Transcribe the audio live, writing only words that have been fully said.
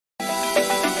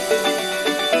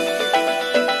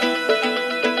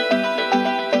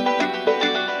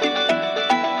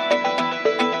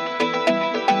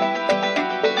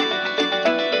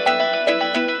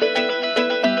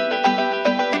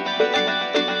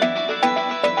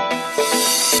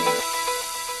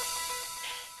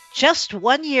Just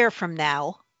 1 year from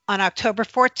now, on October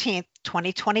 14th,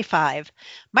 2025,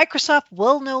 Microsoft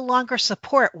will no longer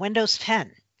support Windows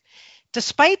 10.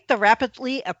 Despite the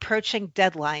rapidly approaching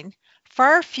deadline,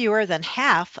 far fewer than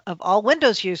half of all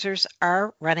Windows users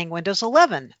are running Windows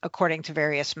 11, according to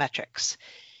various metrics.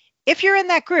 If you're in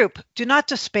that group, do not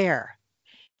despair.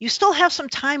 You still have some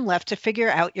time left to figure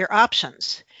out your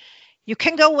options. You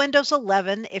can go Windows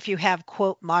 11 if you have,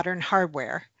 quote, modern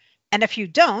hardware. And if you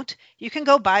don't, you can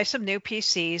go buy some new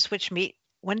PCs which meet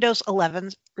Windows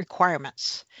 11's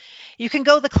requirements. You can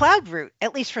go the cloud route,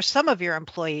 at least for some of your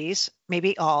employees,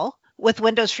 maybe all, with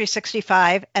Windows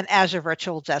 365 and Azure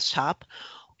Virtual Desktop,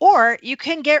 or you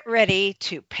can get ready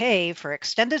to pay for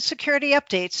extended security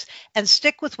updates and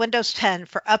stick with Windows 10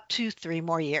 for up to 3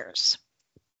 more years.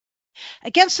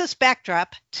 Against this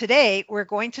backdrop, today we're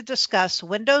going to discuss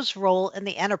Windows' role in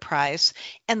the enterprise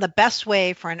and the best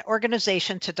way for an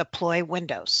organization to deploy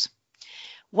Windows.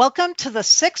 Welcome to the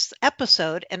 6th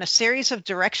episode in a series of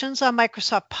Directions on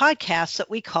Microsoft podcasts that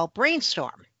we call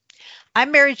Brainstorm.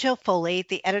 I'm Mary Jo Foley,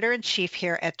 the editor-in-chief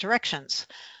here at Directions.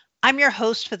 I'm your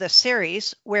host for this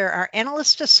series, where our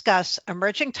analysts discuss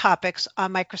emerging topics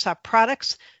on Microsoft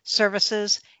products,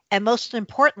 services, and most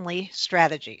importantly,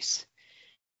 strategies.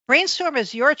 Brainstorm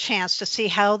is your chance to see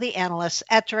how the analysts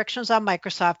at Directions on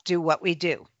Microsoft do what we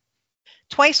do.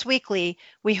 Twice weekly,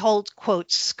 we hold,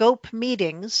 quote, scope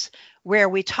meetings where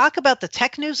we talk about the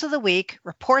tech news of the week,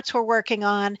 reports we're working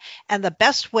on, and the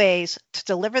best ways to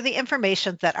deliver the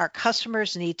information that our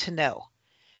customers need to know.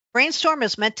 Brainstorm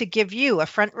is meant to give you a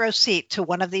front row seat to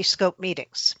one of these scope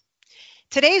meetings.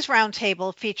 Today's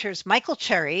roundtable features Michael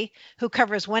Cherry, who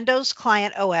covers Windows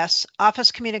Client OS,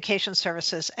 Office Communication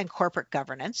Services, and Corporate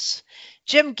Governance,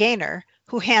 Jim Gaynor,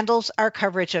 who handles our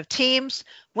coverage of Teams,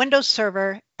 Windows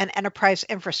Server, and Enterprise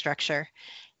Infrastructure,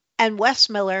 and Wes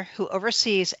Miller, who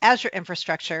oversees Azure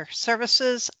Infrastructure,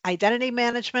 Services, Identity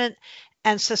Management,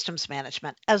 and Systems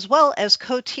Management, as well as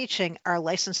co-teaching our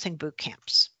licensing boot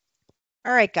camps.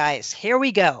 All right, guys, here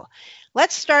we go.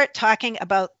 Let's start talking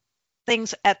about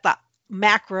things at the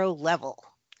macro level.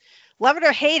 Love it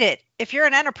or hate it, if you're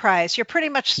an enterprise, you're pretty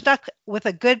much stuck with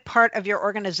a good part of your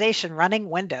organization running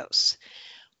Windows.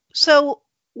 So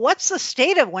what's the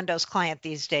state of Windows Client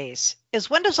these days? Is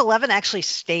Windows 11 actually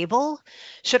stable?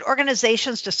 Should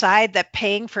organizations decide that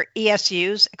paying for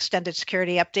ESUs, extended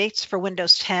security updates, for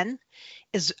Windows 10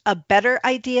 is a better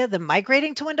idea than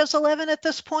migrating to Windows 11 at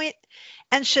this point?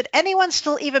 And should anyone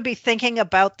still even be thinking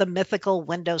about the mythical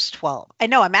Windows 12? I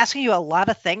know I'm asking you a lot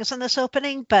of things in this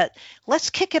opening, but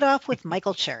let's kick it off with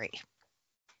Michael Cherry.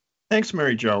 Thanks,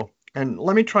 Mary Jo. And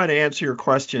let me try to answer your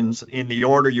questions in the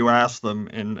order you asked them,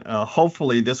 and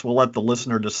hopefully this will let the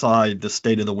listener decide the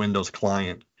state of the Windows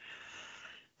client.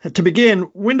 To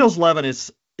begin, Windows 11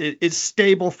 is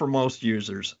stable for most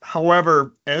users.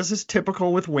 However, as is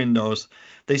typical with Windows,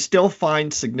 they still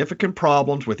find significant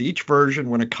problems with each version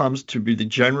when it comes to be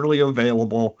generally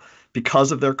available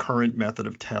because of their current method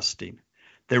of testing.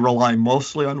 They rely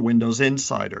mostly on Windows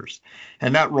insiders,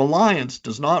 and that reliance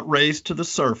does not raise to the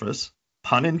surface,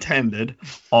 pun intended,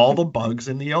 all the bugs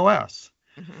in the OS.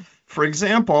 Mm-hmm. For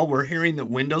example, we're hearing that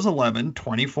Windows 11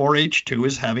 24H2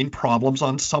 is having problems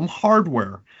on some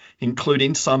hardware,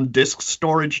 including some disk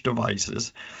storage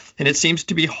devices, and it seems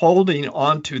to be holding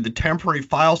onto the temporary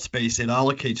file space it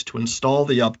allocates to install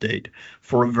the update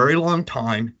for a very long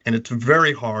time, and it's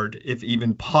very hard, if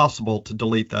even possible, to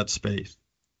delete that space.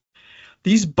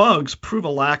 These bugs prove a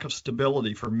lack of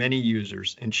stability for many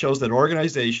users and shows that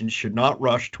organizations should not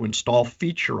rush to install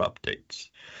feature updates.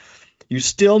 You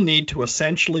still need to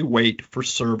essentially wait for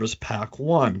Service Pack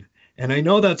 1. And I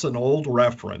know that's an old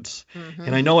reference,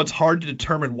 and I know it's hard to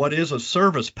determine what is a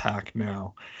service pack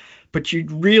now, but you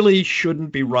really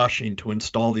shouldn't be rushing to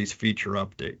install these feature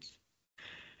updates.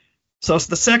 So it's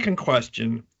the second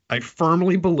question. I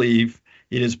firmly believe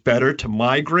it is better to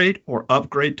migrate or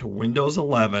upgrade to Windows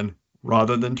 11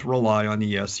 rather than to rely on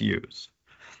ESUs.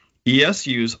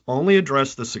 ESUs only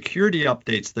address the security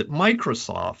updates that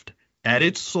Microsoft, at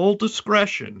its sole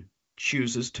discretion,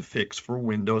 chooses to fix for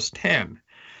Windows 10.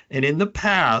 And in the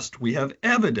past, we have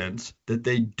evidence that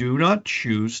they do not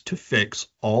choose to fix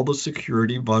all the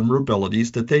security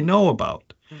vulnerabilities that they know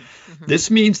about. Mm-hmm. This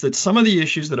means that some of the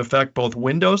issues that affect both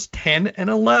Windows 10 and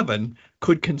 11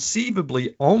 could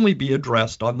conceivably only be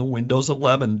addressed on the Windows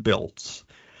 11 builds.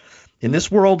 In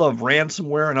this world of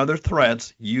ransomware and other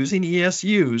threats, using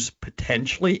ESUs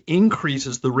potentially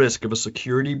increases the risk of a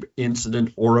security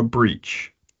incident or a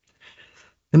breach.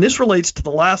 And this relates to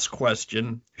the last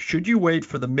question, should you wait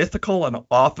for the mythical and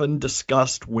often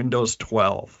discussed Windows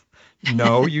 12?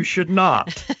 No, you should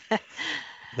not.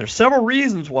 There's several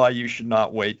reasons why you should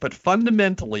not wait, but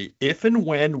fundamentally, if and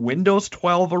when Windows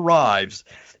 12 arrives,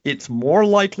 it's more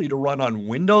likely to run on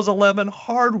Windows 11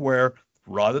 hardware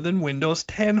rather than Windows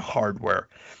 10 hardware.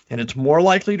 And it's more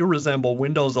likely to resemble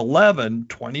Windows 11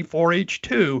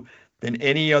 24H2 than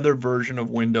any other version of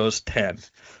Windows 10.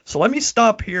 So let me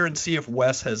stop here and see if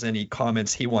Wes has any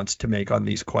comments he wants to make on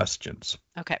these questions.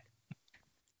 Okay.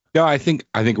 Yeah, I think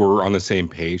we're on the same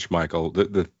page, Michael.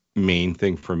 The main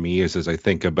thing for me is as I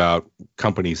think about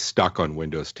companies stuck on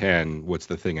Windows 10, what's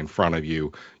the thing in front of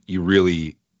you? You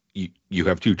really you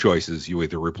have two choices. You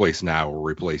either replace now or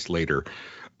replace later,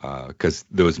 because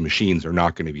those machines are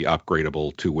not going to be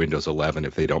upgradable to Windows 11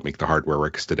 if they don't make the hardware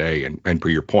works today. And per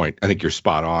your point, I think you're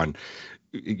spot on.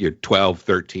 You're 12,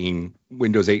 13,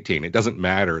 Windows 18. It doesn't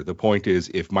matter. The point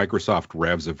is, if Microsoft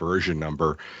revs a version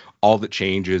number, all that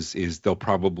changes is they'll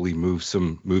probably move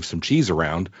some cheese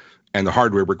around, and the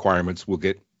hardware requirements will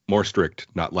get more strict,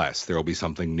 not less. There will be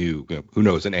something new. Who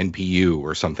knows, an NPU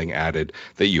or something added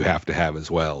that you have to have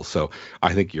as well. So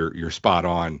I think you're spot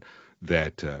on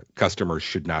that customers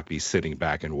should not be sitting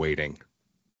back and waiting.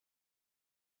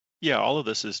 Yeah, all of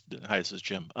this is. Hi, this is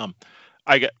Jim.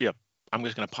 I'm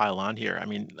just going to pile on here. I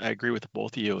mean, I agree with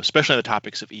both of you, especially on the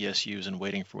topics of ESUs and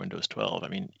waiting for Windows 12. I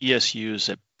mean, ESUs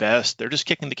at best, they're just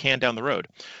kicking the can down the road.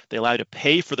 They allow you to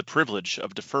pay for the privilege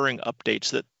of deferring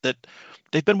updates that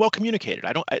they've been well communicated.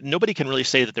 Nobody can really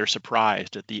say that they're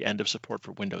surprised at the end of support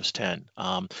for Windows 10,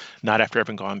 not after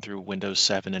having gone through Windows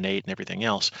 7 and 8 and everything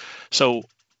else. So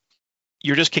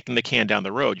you're just kicking the can down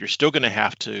the road. You're still going to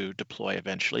have to deploy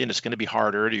eventually, and it's going to be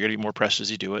harder. You're going to be more pressed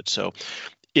as you do it. So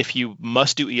if you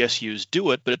must do ESUs,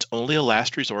 do it, but it's only a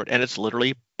last resort, and it's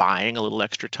literally buying a little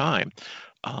extra time.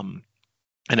 And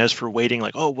as for waiting,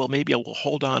 like, oh, well, maybe I will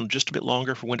hold on just a bit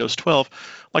longer for Windows 12,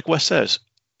 like Wes says,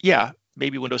 yeah,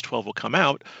 maybe Windows 12 will come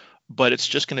out, but it's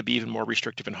just going to be even more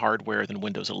restrictive in hardware than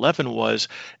Windows 11 was.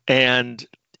 And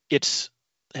it's,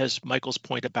 as Michael's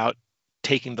point about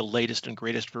taking the latest and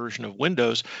greatest version of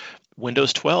Windows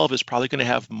 12 is probably going to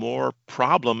have more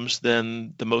problems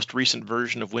than the most recent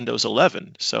version of Windows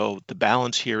 11. So the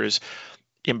balance here is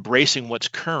embracing what's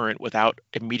current without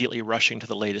immediately rushing to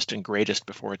the latest and greatest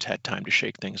before it's had time to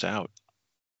shake things out.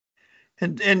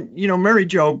 And Mary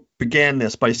Jo began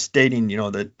this by stating,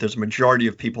 that there's a majority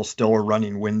of people still are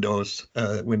running Windows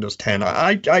 10.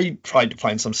 I tried to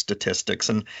find some statistics,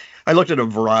 and I looked at a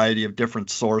variety of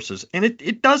different sources, and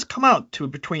it does come out to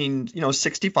between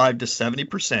 65 to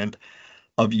 70%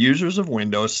 of users of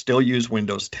Windows still use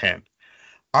Windows 10.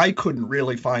 I couldn't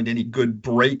really find any good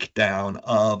breakdown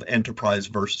of enterprise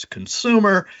versus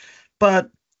consumer,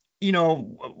 but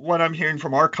what I'm hearing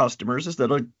from our customers is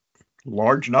that a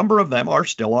large number of them are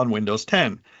still on Windows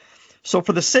 10. So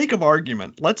for the sake of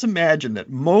argument, let's imagine that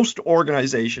most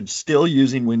organizations still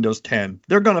using Windows 10,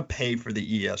 they're going to pay for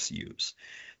the ESUs.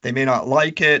 They may not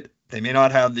like it, they may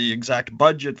not have the exact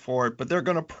budget for it, but they're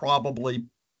going to probably,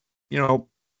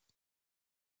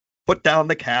 put down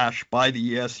the cash, buy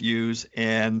the ESUs,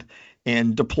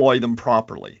 and deploy them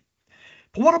properly.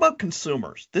 But what about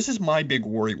consumers? This is my big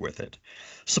worry with it.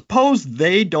 Suppose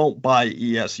they don't buy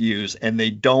ESUs and they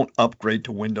don't upgrade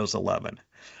to Windows 11.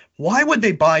 Why would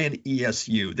they buy an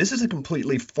ESU? This is a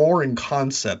completely foreign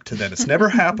concept to them. It's never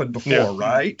happened before, Yeah.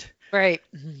 right? Right.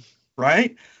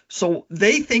 Right? So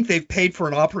they think they've paid for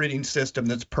an operating system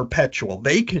that's perpetual.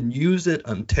 They can use it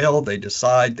until they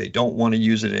decide they don't want to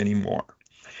use it anymore.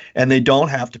 And they don't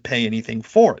have to pay anything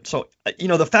for it. So,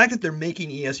 the fact that they're making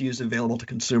ESUs available to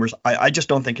consumers, I just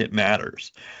don't think it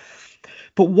matters.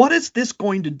 But what is this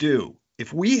going to do?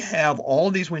 If we have all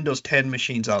these Windows 10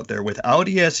 machines out there without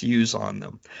ESUs on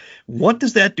them, what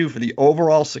does that do for the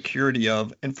overall security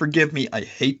of, and forgive me, I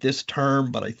hate this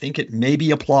term, but I think it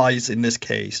maybe applies in this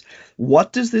case.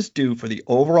 What does this do for the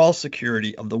overall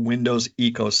security of the Windows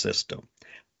ecosystem?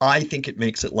 I think it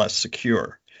makes it less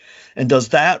secure. And does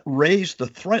that raise the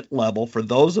threat level for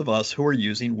those of us who are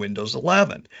using Windows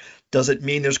 11? Does it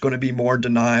mean there's going to be more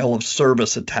denial of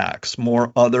service attacks,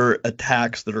 more other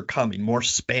attacks that are coming, more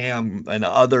spam and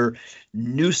other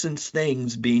nuisance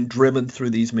things being driven through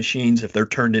these machines if they're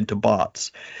turned into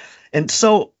bots? And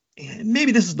so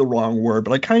maybe this is the wrong word,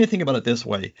 but I kind of think about it this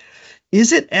way.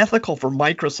 Is it ethical for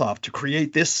Microsoft to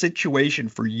create this situation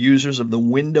for users of the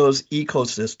Windows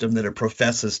ecosystem that it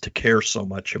professes to care so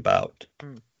much about?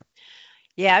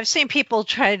 Yeah, I've seen people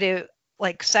try to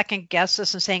second guess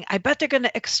this and saying, I bet they're going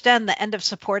to extend the end of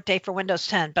support date for Windows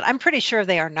 10, but I'm pretty sure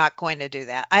they are not going to do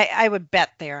that. I would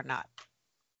bet they are not.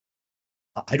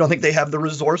 I don't think they have the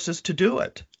resources to do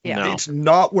it. Yeah. No. It's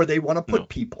not where they want to put No.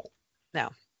 people. No.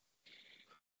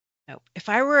 If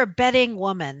I were a betting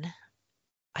woman,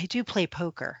 I do play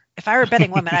poker. If I were a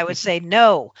betting woman, I would say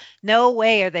no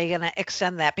way are they going to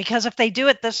extend that, because if they do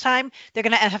it this time, they're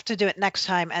going to have to do it next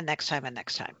time and next time and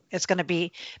next time. It's going to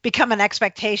become an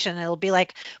expectation. It'll be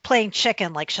like playing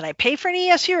chicken. Like, should I pay for an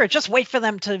ESU or just wait for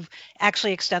them to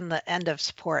actually extend the end of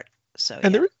support? So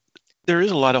And there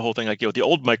is a lot of whole thing like, the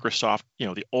old Microsoft,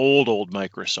 the old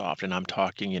Microsoft, and I'm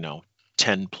talking,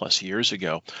 10 plus years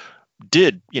ago,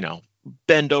 did,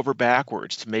 bend over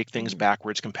backwards to make things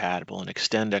backwards compatible and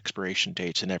extend expiration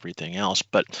dates and everything else.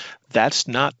 But that's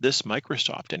not this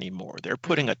Microsoft anymore. They're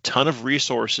putting a ton of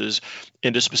resources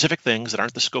into specific things that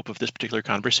aren't the scope of this particular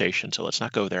conversation, so let's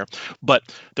not go there. But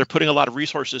they're putting a lot of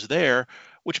resources there,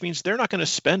 which means they're not going to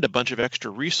spend a bunch of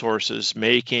extra resources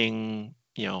making,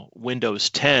 Windows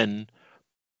 10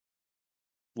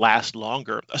 last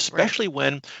longer, especially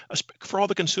when, for all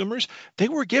the consumers, they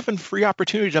were given free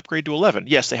opportunity to upgrade to 11.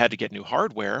 Yes, they had to get new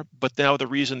hardware, but now the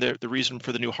reason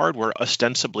for the new hardware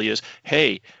ostensibly is,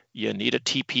 hey, you need a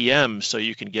TPM so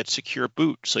you can get secure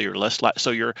boot, so you're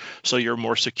so you're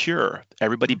more secure.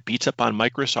 Everybody beats up on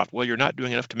Microsoft. Well, you're not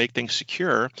doing enough to make things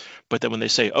secure. But then when they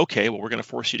say, okay, well, we're going to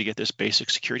force you to get this basic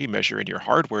security measure in your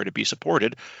hardware to be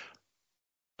supported,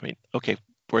 I mean, okay,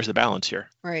 where's the balance here?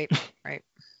 Right.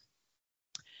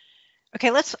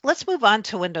 Okay, let's move on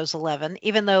to Windows 11,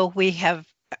 even though we have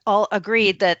all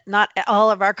agreed that not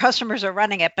all of our customers are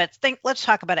running it, but let's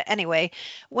talk about it anyway.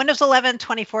 Windows 11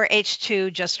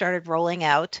 24H2 just started rolling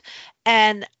out,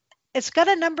 and it's got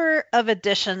a number of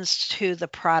additions to the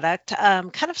product,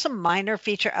 kind of some minor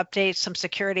feature updates, some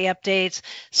security updates,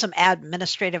 some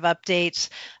administrative updates.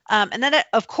 And then it,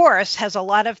 of course, has a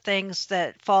lot of things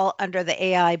that fall under the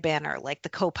AI banner, like the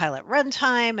Copilot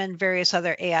runtime and various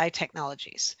other AI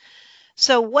technologies.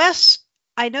 So, Wes,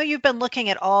 I know you've been looking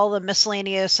at all the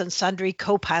miscellaneous and sundry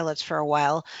Copilots for a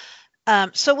while.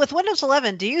 So with Windows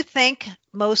 11, do you think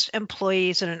most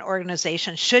employees in an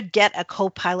organization should get a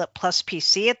Copilot Plus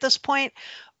PC at this point?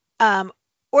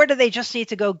 Or do they just need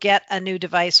to go get a new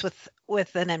device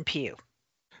with an NPU?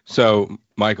 So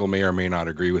Michael may or may not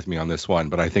agree with me on this one,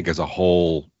 but I think as a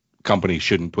whole, companies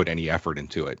shouldn't put any effort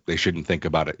into it. They shouldn't think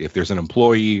about it. If there's an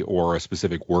employee or a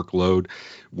specific workload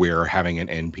where having an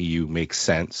NPU makes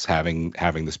sense, having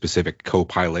the specific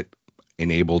Copilot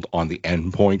enabled on the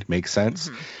endpoint makes sense,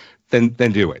 then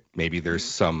do it. Maybe there's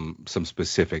some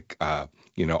specific RPA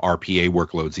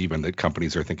workloads even that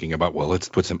companies are thinking about, well, let's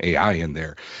put some AI in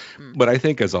there. But I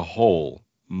think as a whole,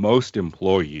 most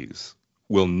employees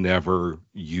will never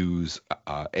use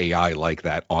AI like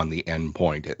that on the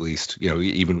endpoint. At least,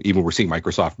 even we're seeing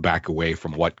Microsoft back away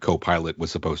from what Copilot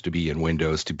was supposed to be in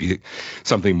Windows to be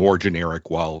something more generic,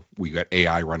 while we got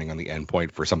AI running on the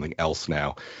endpoint for something else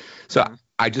now. So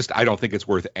I don't think it's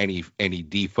worth any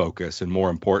defocus. And more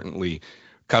importantly,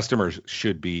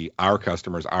 our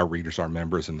customers, our readers, our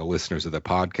members, and the listeners of the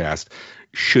podcast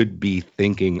should be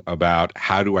thinking about,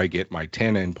 how do I get my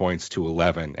 10 endpoints to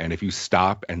 11? And if you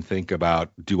stop and think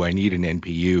about, do I need an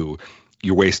NPU,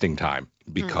 you're wasting time,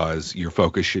 because your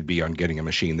focus should be on getting a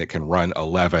machine that can run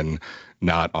 11,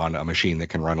 not on a machine that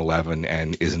can run 11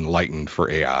 and is enlightened for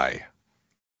AI.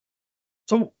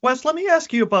 So, Wes, let me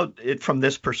ask you about it from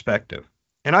this perspective.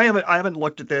 And I haven't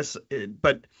looked at this,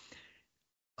 but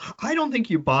I don't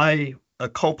think you buy a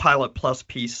Copilot Plus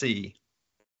PC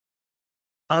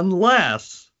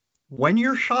unless, when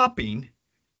you're shopping,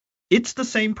 it's the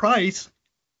same price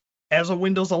as a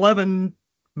Windows 11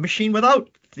 machine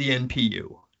without the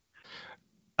NPU.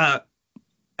 I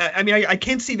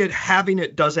can't see that having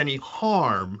it does any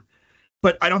harm,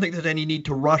 but I don't think there's any need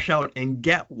to rush out and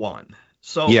get one.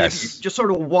 So yes, if you just sort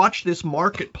of watch this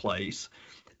marketplace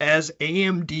as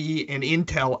AMD and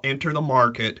Intel enter the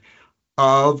market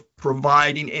of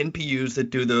providing NPUs that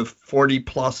do the 40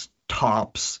 plus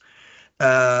tops,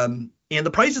 and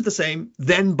the price is the same,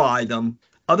 then buy them.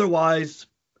 Otherwise,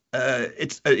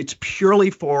 it's purely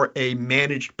for a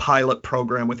managed pilot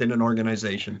program within an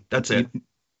organization. That's it.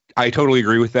 I totally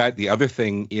agree with that. The other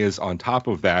thing is, on top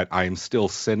of that, I am still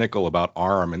cynical about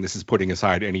ARM, and this is putting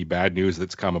aside any bad news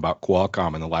that's come about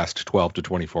Qualcomm in the last 12 to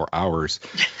 24 hours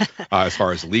as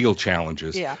far as legal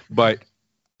challenges. Yeah. But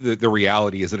the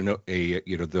reality is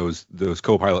that those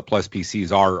Copilot Plus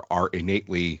PCs are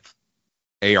innately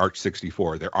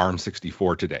ARch64. They're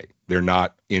ARM64 today. They're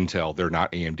not Intel. They're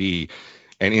not AMD.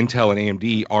 And Intel and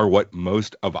AMD are what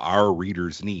most of our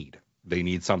readers need. They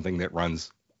need something that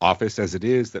runs Office as it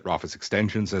is, that Office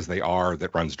extensions as they are,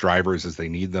 that runs drivers as they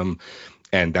need them.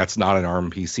 And that's not an ARM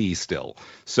PC still.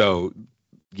 So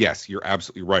yes, you're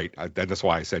absolutely right. That's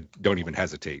why I said don't even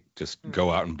hesitate. Just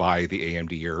go out and buy the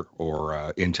AMD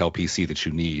or Intel PC that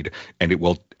you need, and it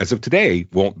will, as of today,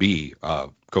 won't be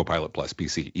Copilot Plus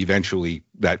PC. Eventually,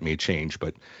 that may change,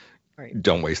 but Right.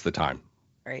 don't waste the time.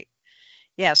 Right.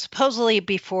 Yeah, supposedly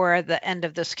before the end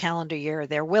of this calendar year,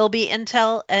 there will be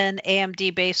Intel and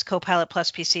AMD-based Copilot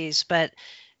Plus PCs, but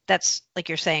that's, like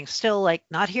you're saying, still like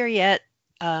not here yet.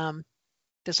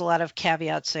 There's a lot of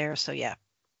caveats there, so yeah.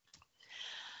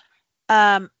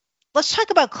 Let's talk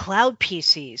about cloud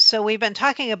PCs. So we've been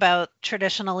talking about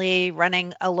traditionally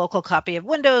running a local copy of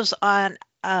Windows on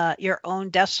your own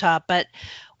desktop, but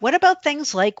what about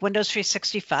things like Windows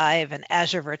 365 and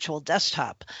Azure Virtual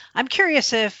Desktop? I'm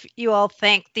curious if you all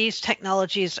think these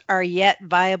technologies are yet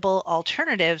viable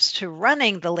alternatives to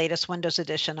running the latest Windows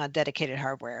edition on dedicated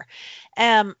hardware.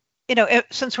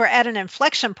 Since we're at an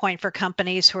inflection point for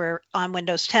companies who are on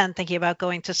Windows 10 thinking about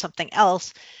going to something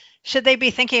else, should they be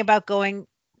thinking about going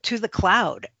to the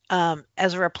cloud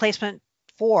as a replacement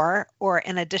for or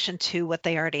in addition to what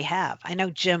they already have? I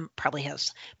know Jim probably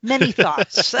has many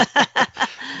thoughts.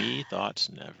 Me thoughts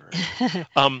never.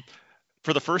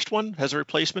 For the first one, as a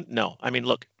replacement, no. I mean,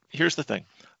 look, here's the thing.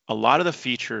 A lot of the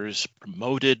features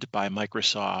promoted by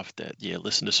Microsoft that you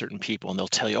listen to certain people and they'll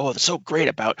tell you, oh, it's so great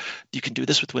about you can do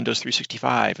this with Windows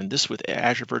 365 and this with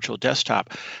Azure Virtual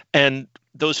Desktop. And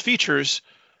those features,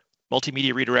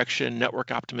 multimedia redirection, network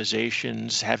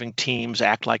optimizations, having Teams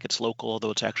act like it's local,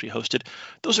 although it's actually hosted,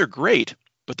 those are great,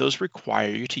 but those require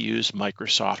you to use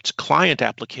Microsoft's client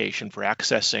application for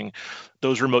accessing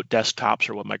those remote desktops,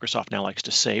 or what Microsoft now likes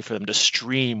to say, for them to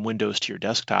stream Windows to your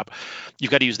desktop.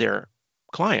 You've got to use their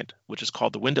client, which is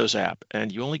called the Windows app,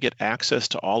 and you only get access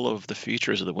to all of the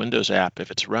features of the Windows app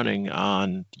if it's running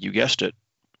on, you guessed it,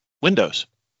 Windows.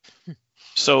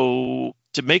 So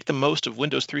to make the most of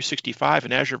Windows 365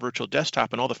 and Azure Virtual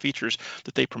Desktop and all the features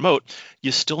that they promote,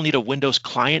 you still need a Windows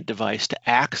client device to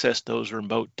access those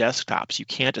remote desktops. You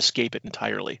can't escape it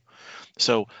entirely.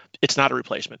 So it's not a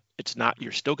replacement. It's not,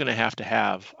 you're still going to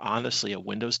have, honestly, a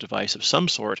Windows device of some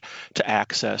sort to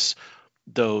access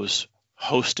those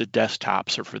hosted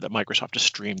desktops, or for the Microsoft to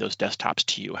stream those desktops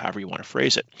to you, however you want to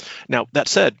phrase it. Now, that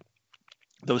said,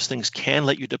 those things can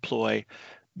let you deploy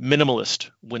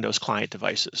minimalist Windows client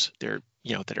devices. They're,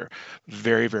 that are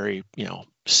very, very,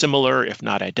 similar, if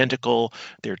not identical.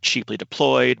 They're cheaply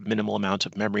deployed, minimal amounts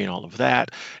of memory and all of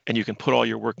that. And you can put all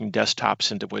your working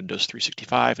desktops into Windows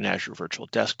 365 and Azure Virtual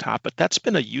Desktop. But that's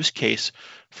been a use case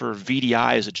for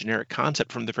VDI as a generic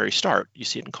concept from the very start. You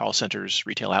see it in call centers,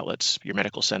 retail outlets, your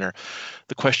medical center.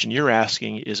 The question you're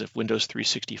asking is if Windows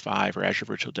 365 or Azure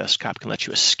Virtual Desktop can let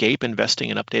you escape investing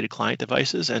in updated client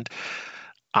devices. And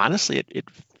honestly, it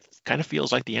kind of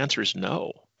feels like the answer is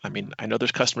no. I mean, I know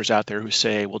there's customers out there who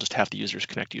say we'll just have the users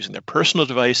connect using their personal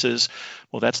devices.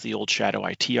 Well, that's the old shadow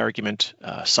IT argument.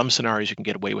 Some scenarios you can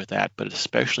get away with that, but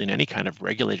especially in any kind of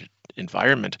regulated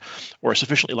environment or a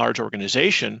sufficiently large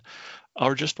organization,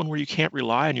 or just one where you can't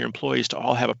rely on your employees to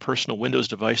all have a personal Windows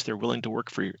device they're willing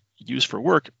to use for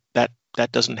work, that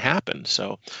doesn't happen.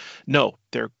 So no,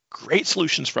 they're great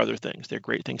solutions for other things. They're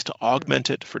great things to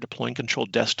augment it for deploying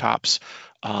controlled desktops.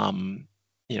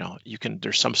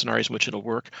 There's some scenarios in which it'll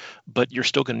work, but you're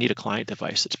still going to need a client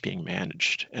device that's being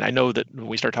managed. And I know that when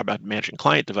we start talking about managing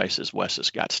client devices, Wes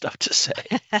has got stuff to say.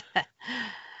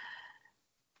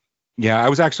 Yeah, I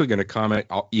was actually going to comment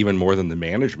even more than the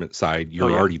management side.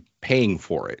 You're already paying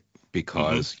for it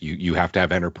because you have to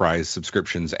have enterprise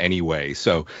subscriptions anyway.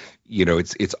 So,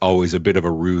 it's always a bit of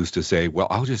a ruse to say, well,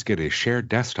 I'll just get a shared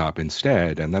desktop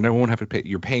instead, and then I won't have to pay.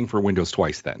 You're paying for Windows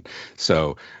twice then.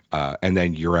 So, and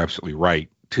then you're absolutely right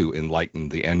to enlighten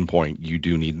the endpoint. You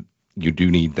do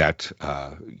need that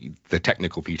the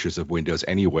technical features of Windows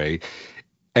anyway.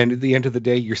 And at the end of the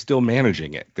day, you're still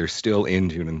managing it. There's still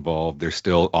Intune involved. There's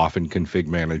still often Config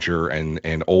Manager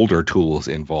and older tools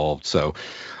involved. So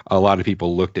a lot of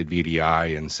people looked at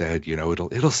VDI and said,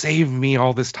 it'll save me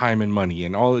all this time and money.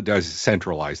 And all it does is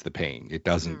centralize the pain. It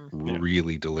doesn't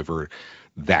really deliver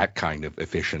that kind of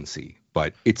efficiency.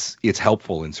 But it's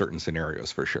helpful in certain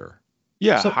scenarios for sure.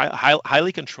 Yeah,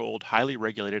 highly controlled, highly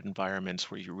regulated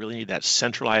environments where you really need that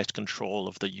centralized control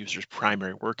of the user's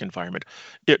primary work environment.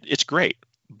 It's great.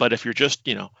 But if you're just,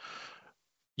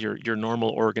 your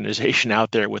normal organization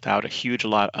out there without a huge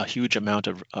amount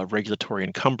of regulatory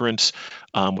encumbrance,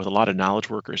 with a lot of knowledge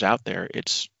workers out there,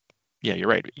 you're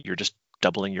right. You're just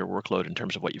doubling your workload in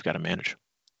terms of what you've got to manage.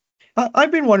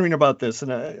 I've been wondering about this,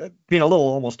 and I've been a little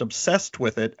almost obsessed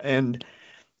with it. And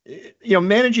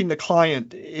managing the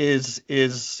client is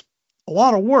a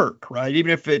lot of work, right?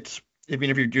 Even if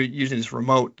you're using this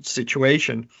remote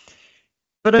situation.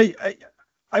 But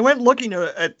I went looking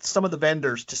at some of the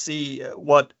vendors to see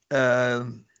what,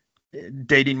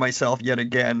 dating myself yet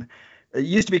again, it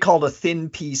used to be called a thin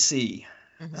PC.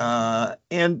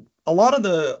 And a lot of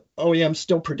the OEMs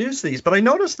still produce these, but I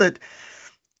noticed that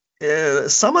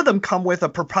some of them come with a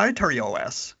proprietary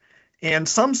OS, and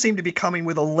some seem to be coming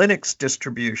with a Linux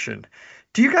distribution.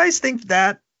 Do you guys think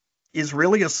that is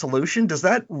really a solution? Does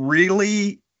that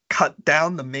really cut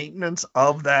down the maintenance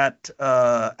of that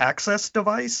access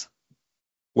device?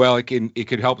 Well, it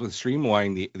could help with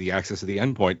streamline the access to the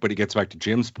endpoint, but it gets back to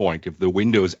Jim's point. If the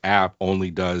Windows app only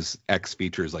does X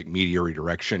features like media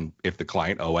redirection, if the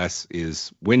client OS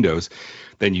is Windows,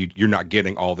 then you're not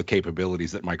getting all the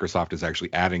capabilities that Microsoft is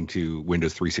actually adding to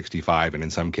Windows 365 and in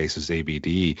some cases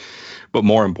ABD. But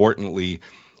more importantly,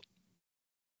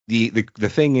 the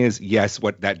thing is, yes,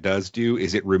 what that does do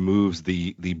is it removes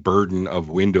the burden of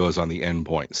Windows on the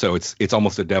endpoint. So it's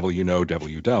almost a devil you know, devil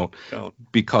you don't.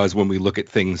 Because when we look at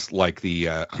things like the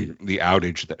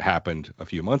outage that happened a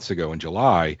few months ago in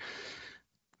July,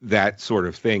 that sort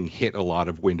of thing hit a lot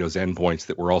of Windows endpoints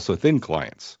that were also thin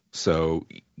clients. So,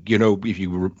 if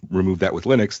you remove that with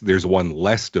Linux, there's one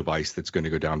less device that's going to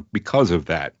go down because of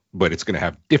that, but it's going to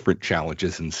have different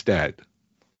challenges instead.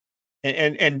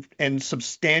 And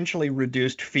substantially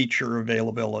reduced feature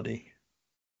availability.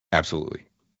 Absolutely.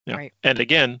 Yeah. Right. And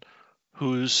again,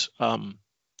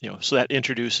 so that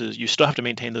introduces, you still have to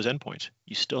maintain those endpoints.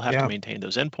 You still have to maintain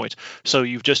those endpoints. So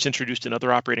you've just introduced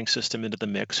another operating system into the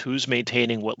mix. Who's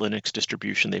maintaining what Linux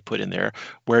distribution they put in there?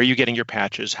 Where are you getting your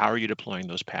patches? How are you deploying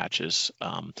those patches?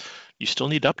 You still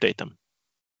need to update them.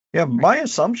 Yeah, my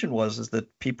assumption is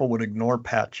that people would ignore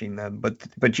patching them,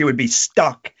 but you would be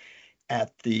stuck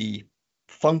at the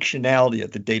functionality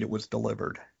at the date it was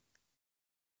delivered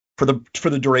for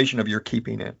the duration of your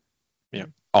keeping it. Yeah.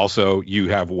 Also, you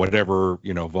have whatever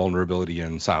vulnerability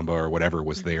in Samba or whatever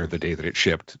was there the day that it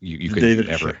shipped. You could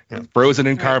never frozen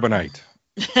in carbonite.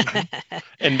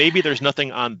 And maybe there's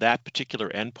nothing on that particular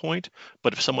endpoint,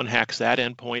 but if someone hacks that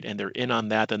endpoint and they're in on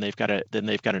that, then they've got an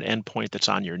endpoint that's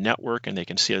on your network and they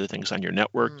can see other things on your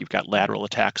network. You've got lateral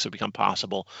attacks that become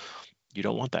possible. You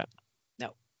don't want that.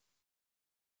 No.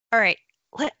 All right.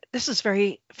 This is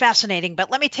very fascinating,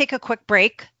 but let me take a quick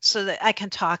break so that I can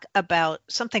talk about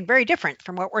something very different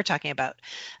from what we're talking about.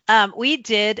 We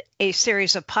did a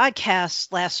series of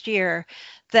podcasts last year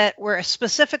that were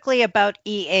specifically about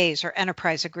EAs, or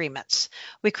enterprise agreements.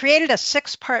 We created a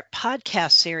 6-part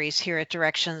podcast series here at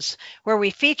Directions where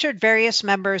we featured various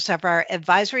members of our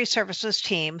advisory services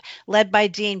team, led by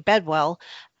Dean Bedwell,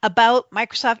 about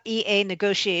Microsoft EA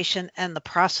negotiation and the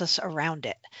process around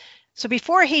it. So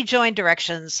before he joined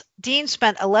Directions, Dean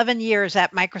spent 11 years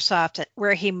at Microsoft,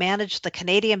 where he managed the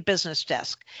Canadian business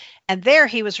desk. And there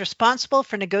he was responsible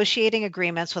for negotiating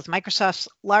agreements with Microsoft's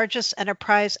largest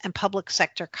enterprise and public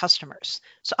sector customers.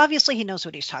 So obviously he knows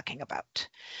what he's talking about.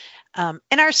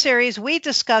 In our series, we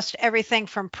discussed everything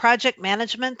from project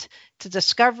management to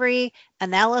discovery,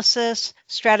 analysis,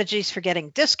 strategies for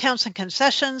getting discounts and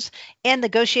concessions, and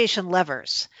negotiation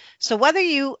levers. So whether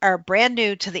you are brand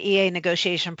new to the EA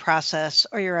negotiation process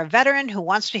or you're a veteran who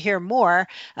wants to hear more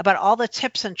about all the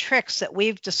tips and tricks that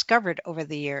we've discovered over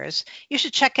the years, you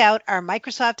should check out our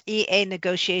Microsoft EA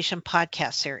negotiation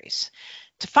podcast series.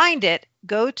 To find it,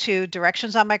 go to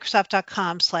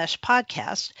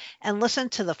directionsonmicrosoft.com/podcast and listen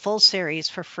to the full series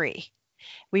for free.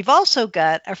 We've also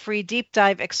got a free deep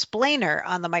dive explainer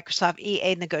on the Microsoft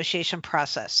EA negotiation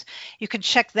process. You can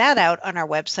check that out on our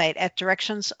website at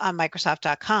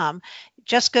directionsonmicrosoft.com.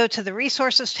 Just go to the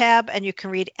resources tab and you can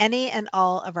read any and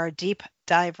all of our deep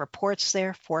dive reports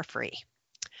there for free.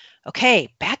 Okay,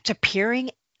 back to peering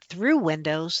through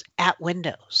Windows at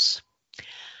Windows.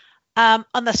 On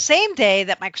the same day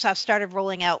that Microsoft started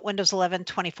rolling out Windows 11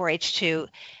 24H2,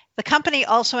 the company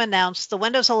also announced the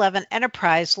Windows 11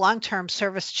 Enterprise Long-Term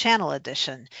Service Channel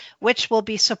Edition, which will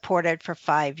be supported for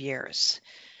 5 years.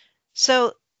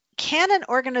 So can an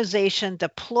organization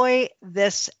deploy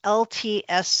this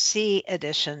LTSC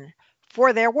edition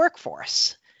for their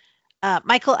workforce?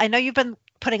 Michael, I know you've been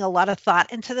putting a lot of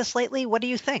thought into this lately. What do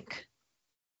you think?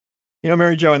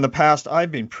 Mary Jo, in the past, I've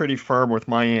been pretty firm with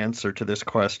my answer to this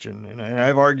question, and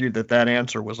I've argued that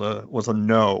answer was a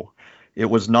no. It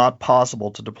was not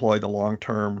possible to deploy the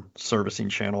long-term servicing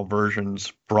channel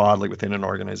versions broadly within an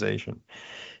organization.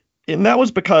 And that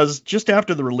was because just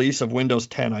after the release of Windows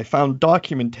 10, I found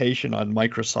documentation on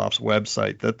Microsoft's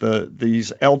website that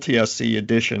these LTSC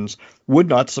editions would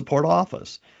not support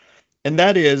Office. And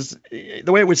that is,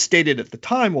 the way it was stated at the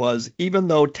time was, even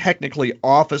though technically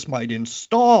Office might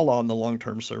install on the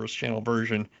long-term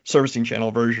servicing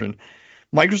channel version,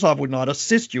 Microsoft would not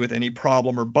assist you with any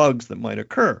problem or bugs that might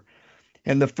occur.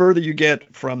 And the further you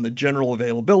get from the general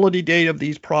availability date of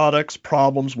these products,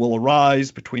 problems will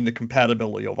arise between the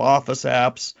compatibility of Office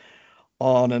apps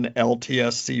on an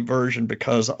LTSC version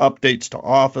because updates to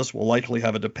Office will likely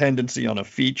have a dependency on a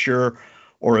feature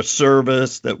or a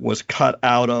service that was cut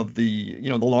out of the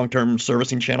long-term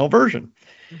servicing channel version.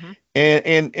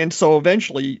 Mm-hmm. And so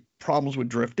eventually problems would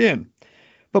drift in.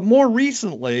 But more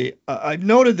recently, I've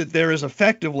noted that there is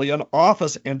effectively an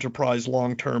Office Enterprise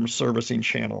long-term servicing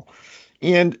channel.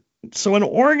 And so an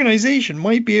organization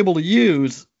might be able to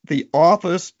use the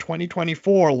Office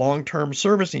 2024 long-term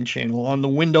servicing channel on the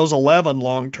Windows 11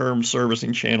 long-term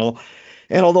servicing channel.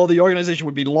 And although the organization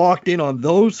would be locked in on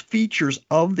those features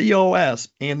of the OS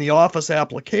and the Office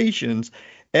applications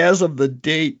as of the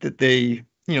date that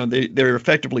they're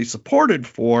effectively supported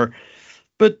for,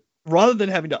 but rather than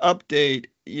having to update,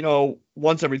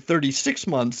 once every 36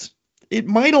 months, it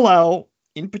might allow,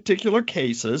 in particular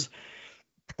cases,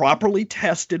 properly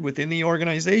tested within the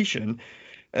organization,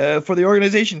 for the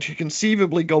organization to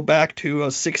conceivably go back to a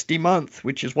 60-month,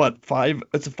 which is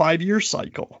it's a 5-year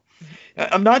cycle.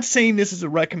 I'm not saying this is a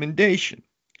recommendation.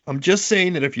 I'm just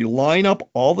saying that if you line up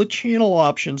all the channel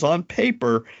options on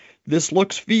paper, this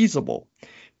looks feasible.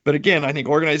 But again, I think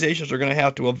organizations are going to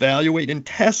have to evaluate and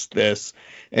test this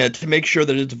to make sure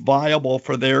that it's viable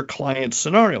for their client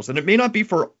scenarios. And it may not be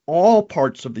for all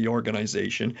parts of the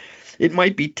organization. It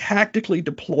might be tactically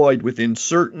deployed within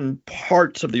certain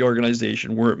parts of the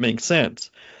organization where it makes sense.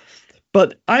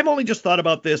 But I've only just thought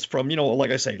about this from,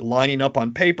 like I say, lining up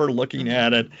on paper, looking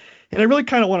at it. And I really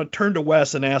kind of want to turn to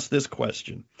Wes and ask this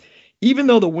question. Even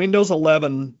though the Windows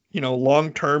 11,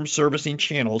 long-term servicing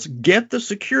channels get the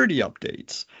security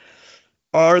updates,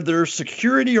 are there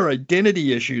security or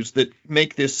identity issues that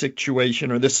make this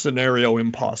situation or this scenario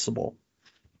impossible?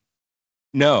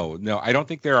 No, I don't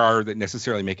think there are that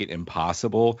necessarily make it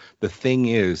impossible. The thing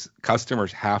is,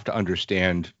 customers have to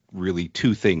understand really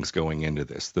two things going into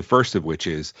this. The first of which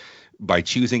is by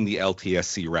choosing the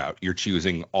LTSC route, you're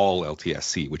choosing all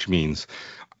LTSC, which means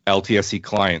LTSC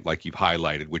client, like you've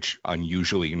highlighted, which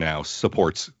unusually now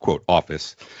supports, quote,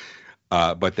 Office.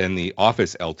 But then the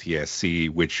Office LTSC,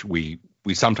 which we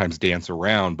sometimes dance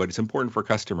around, but it's important for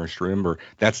customers to remember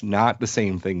that's not the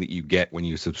same thing that you get when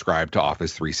you subscribe to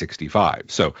Office 365.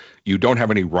 So you don't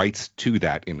have any rights to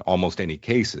that in almost any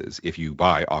cases. If you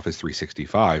buy Office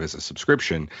 365 as a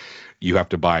subscription, you have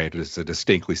to buy it as a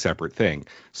distinctly separate thing.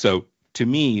 So to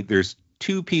me, there's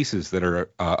two pieces that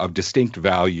are of distinct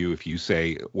value if you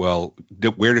say, well,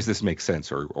 where does this make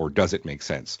sense or does it make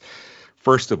sense?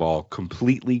 First of all,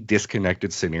 completely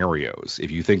disconnected scenarios. If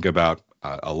you think about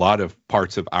a lot of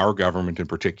parts of our government in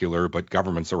particular, but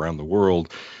governments around the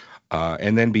world,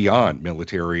 and then beyond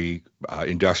military,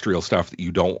 industrial stuff that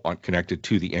you don't want connected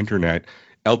to the internet,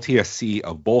 LTSC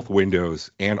of both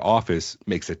Windows and Office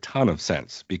makes a ton of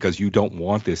sense because you don't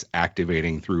want this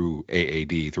activating through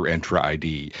AAD, through Entra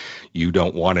ID. You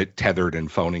don't want it tethered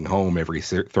and phoning home every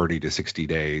 30 to 60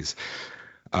 days.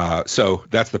 So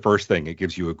that's the first thing. It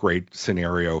gives you a great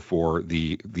scenario for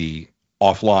the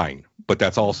offline. But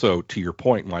that's also, to your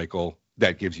point, Michael,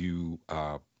 that gives you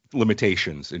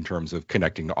limitations in terms of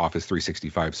connecting to Office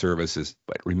 365 services.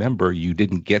 But remember, you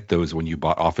didn't get those when you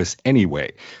bought Office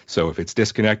anyway. So if it's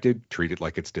disconnected, treat it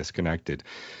like it's disconnected.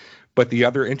 But the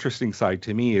other interesting side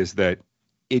to me is that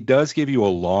it does give you a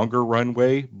longer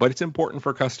runway, but it's important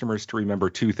for customers to remember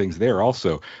two things there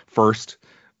also. First,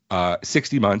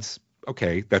 60 months.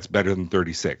 Okay, that's better than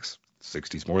 36.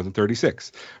 60 is more than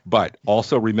 36. But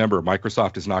also remember,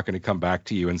 Microsoft is not going to come back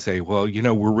to you and say, well, we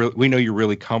know you're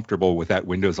really comfortable with that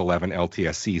Windows 11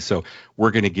 LTSC, so we're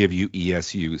going to give you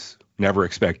ESUs. Never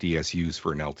expect ESUs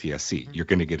for an LTSC. You're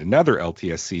going to get another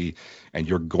LTSC, and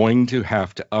you're going to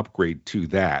have to upgrade to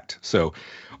that. So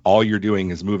all you're doing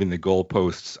is moving the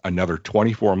goalposts another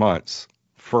 24 months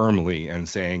firmly and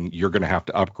saying you're going to have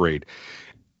to upgrade.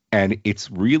 And it's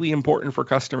really important for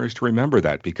customers to remember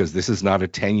that because this is not a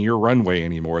 10-year runway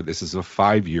anymore. This is a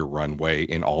 5-year runway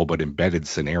in all but embedded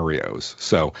scenarios.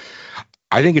 So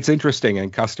I think it's interesting,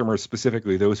 and customers,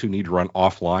 specifically those who need to run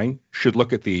offline, should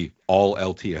look at the all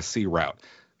LTSC route.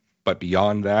 But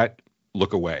beyond that,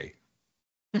 look away.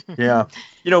 Yeah.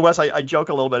 Wes, I joke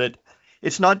a little bit.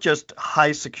 It's not just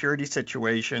high security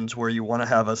situations where you want to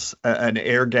have an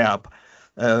air gap.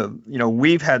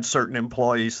 We've had certain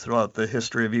employees throughout the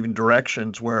history of even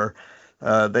directions where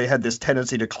they had this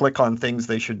tendency to click on things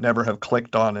they should never have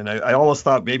clicked on. And I almost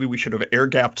thought maybe we should have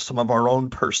air-gapped some of our own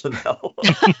personnel.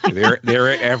 They're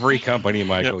at every company,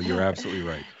 Michael. Yep. You're absolutely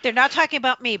right. They're not talking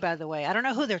about me, by the way. I don't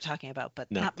know who they're talking about,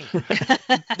 but not me.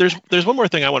 There's one more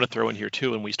thing I want to throw in here,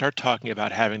 too, when we start talking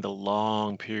about having the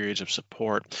long periods of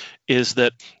support, is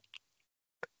that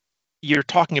you're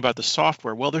talking about the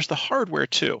software. Well, there's the hardware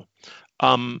too.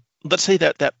 Let's say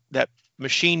that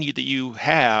machine that you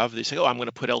have, they say, oh, I'm going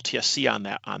to put LTSC on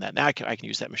that. Now I can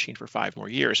use that machine for 5 more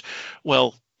years.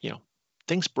 Well,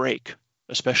 things break,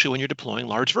 especially when you're deploying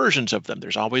large versions of them.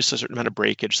 There's always a certain amount of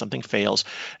breakage, something fails,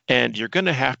 and you're going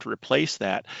to have to replace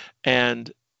that.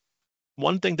 And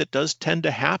one thing that does tend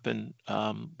to happen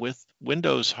with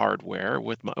Windows hardware,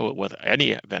 with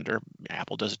any vendor,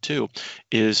 Apple does it too,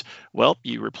 is, well,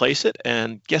 you replace it,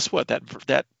 and guess what?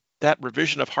 That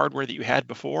revision of hardware that you had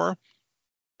before,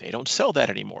 they don't sell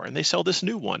that anymore, and they sell this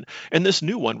new one. And this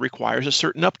new one requires a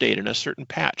certain update and a certain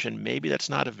patch, and maybe that's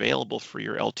not available for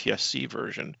your LTSC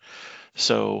version.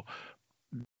 So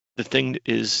the thing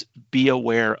is, be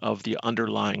aware of the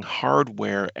underlying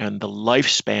hardware and the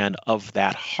lifespan of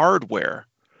that hardware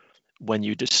when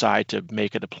you decide to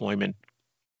make a deployment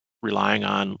relying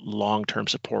on long-term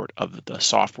support of the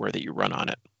software that you run on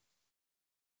it.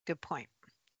 Good point.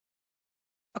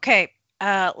 Okay,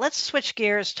 let's switch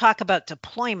gears, talk about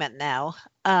deployment now.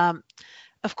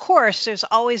 Of course, there's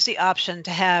always the option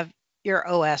to have your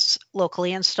OS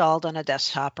locally installed on a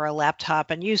desktop or a laptop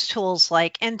and use tools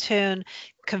like Intune,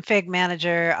 Config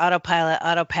Manager, Autopilot,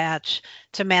 Autopatch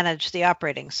to manage the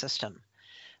operating system.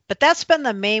 But that's been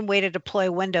the main way to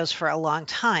deploy Windows for a long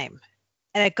time,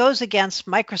 and it goes against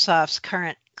Microsoft's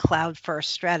current cloud-first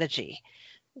strategy.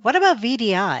 What about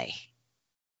VDI?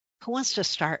 Who wants to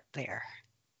start there?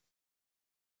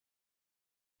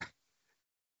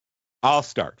 I'll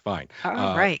start. Fine.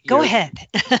 All right, go ahead.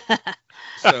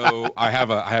 So I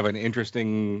have an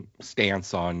interesting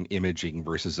stance on imaging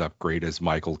versus upgrade, as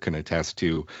Michael can attest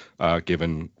to,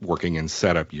 given working in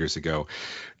setup years ago.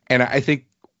 And I think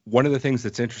one of the things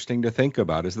that's interesting to think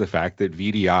about is the fact that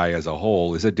VDI as a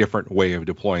whole is a different way of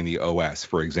deploying the OS.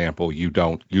 For example, you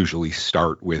don't usually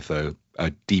start with a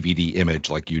DVD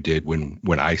image like you did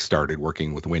when I started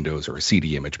working with Windows, or a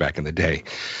CD image back in the day.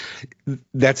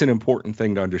 That's an important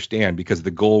thing to understand, because the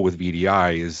goal with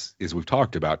VDI is we've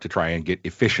talked about, to try and get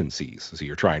efficiencies. So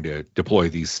you're trying to deploy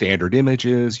these standard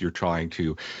images, you're trying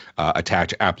to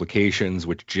attach applications,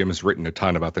 which Jim has written a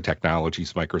ton about the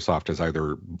technologies Microsoft has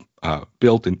either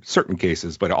built in certain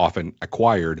cases, but often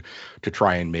acquired, to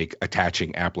try and make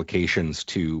attaching applications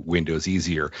to Windows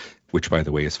easier. Which, by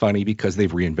the way, is funny because they've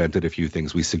reinvented a few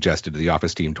things we suggested to the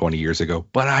Office team 20 years ago.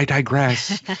 But I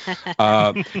digress.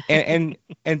 and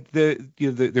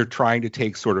they're trying to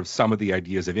take sort of some of the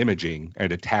ideas of imaging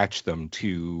and attach them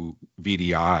to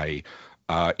VDI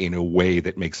in a way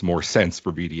that makes more sense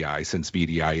for VDI, since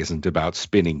VDI isn't about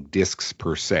spinning disks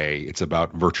per se. It's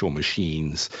about virtual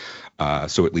machines.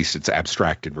 So at least it's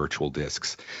abstracted virtual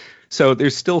disks. So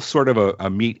there's still sort of a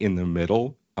meet in the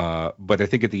middle. But I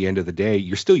think at the end of the day,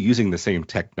 you're still using the same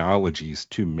technologies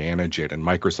to manage it. And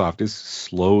Microsoft is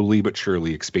slowly but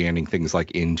surely expanding things like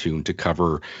Intune to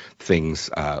cover things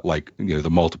like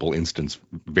the multiple instance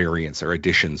variants or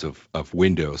editions of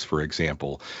Windows, for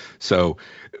example. So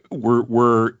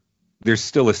there's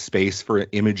still a space for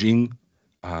imaging,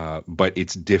 but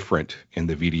it's different in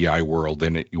the VDI world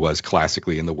than it was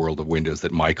classically in the world of Windows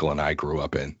that Michael and I grew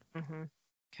up in. Mm-hmm.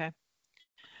 Okay.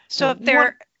 So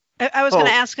I was going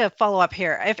to ask a follow-up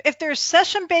here. If there's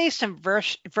session-based and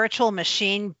virtual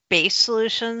machine-based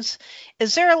solutions,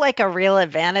 is there like a real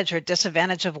advantage or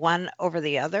disadvantage of one over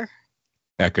the other?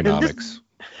 Economics.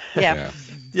 Yeah.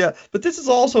 But this is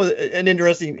also an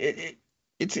interesting.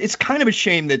 It's kind of a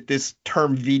shame that this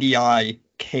term VDI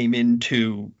came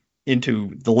into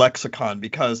the lexicon,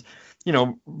 because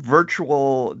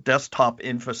virtual desktop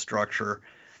infrastructure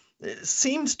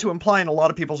seems to imply in a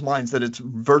lot of people's minds that it's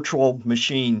virtual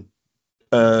machine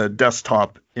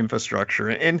desktop infrastructure.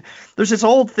 And there's this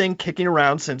old thing kicking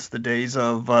around since the days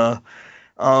of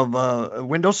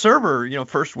Windows Server,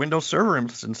 first Windows Server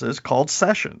instances, called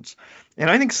sessions.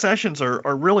 And I think sessions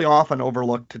are really often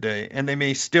overlooked today, and they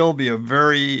may still be a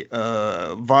very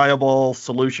viable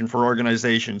solution for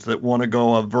organizations that want to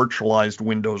go a virtualized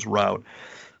Windows route.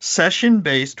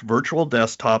 Session-based virtual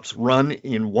desktops run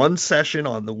in one session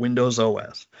on the Windows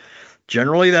OS.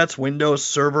 Generally, that's Windows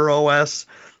Server OS,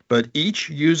 but each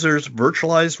user's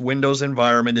virtualized Windows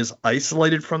environment is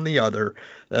isolated from the other.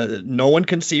 No one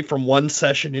can see from one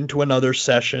session into another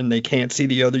session. They can't see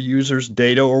the other user's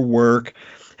data or work.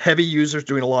 Heavy users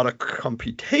doing a lot of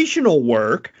computational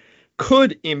work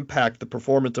could impact the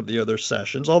performance of the other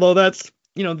sessions, although that's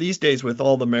these days with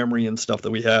all the memory and stuff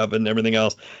that we have and everything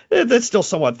else, that's still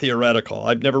somewhat theoretical.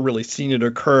 I've never really seen it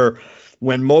occur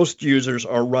when most users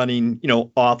are running,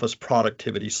 office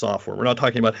productivity software. We're not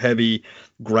talking about heavy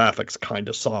graphics kind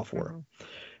of software. Mm-hmm.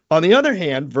 On the other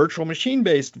hand, virtual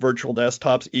machine-based virtual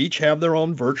desktops each have their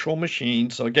own virtual machine.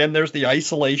 So again, there's the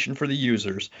isolation for the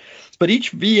users. But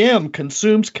each VM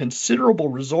consumes considerable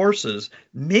resources,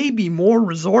 maybe more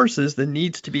resources than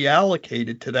needs to be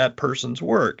allocated to that person's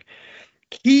work.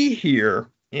 Key here,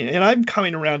 and I'm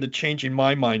coming around to changing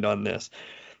my mind on this,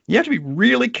 you have to be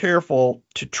really careful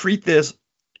to treat this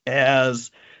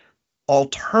as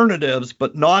alternatives,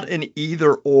 but not an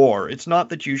either or. It's not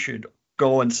that you should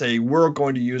go and say, we're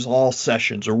going to use all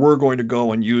sessions, or we're going to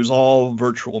go and use all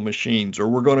virtual machines, or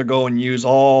we're going to go and use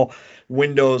all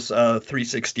Windows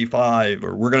 365,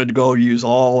 or we're going to go use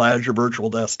all Azure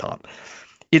Virtual Desktop.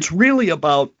 It's really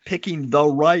about picking the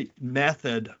right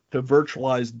method to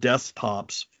virtualize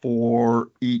desktops for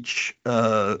each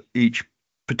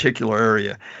particular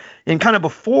area. And kind of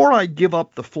before I give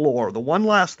up the floor, the one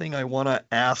last thing I want to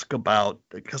ask about,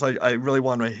 because I really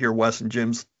want to hear Wes and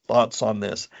Jim's thoughts on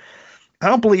this. I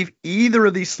don't believe either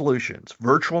of these solutions,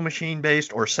 virtual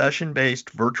machine-based or session-based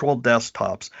virtual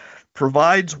desktops,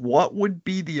 provides what would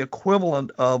be the equivalent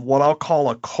of what I'll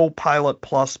call a Copilot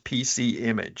plus PC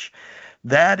image.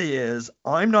 That is,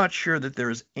 I'm not sure that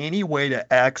there's any way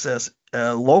to access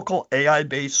local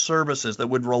AI-based services that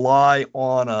would rely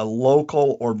on a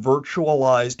local or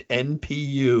virtualized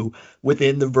NPU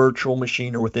within the virtual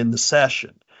machine or within the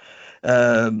session.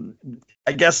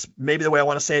 I guess maybe the way I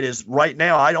want to say it is right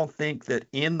now, I don't think that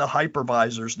in the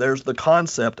hypervisors, there's the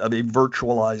concept of a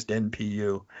virtualized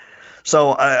NPU. So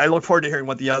I look forward to hearing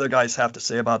what the other guys have to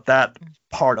say about that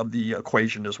part of the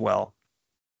equation as well.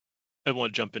 I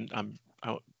want to jump in.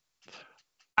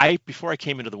 Before I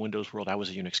came into the Windows world, I was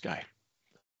a Unix guy.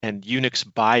 And Unix,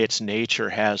 by its nature,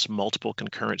 has multiple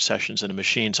concurrent sessions in a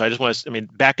machine. So I just want to,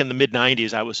 back in the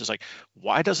mid-90s, I was just like,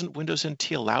 why doesn't Windows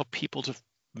NT allow people to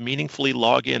meaningfully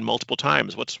log in multiple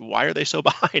times? Why are they so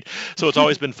behind? So it's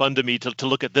always been fun to me to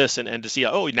look at this and to see,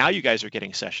 oh, now you guys are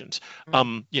getting sessions.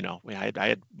 I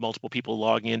had multiple people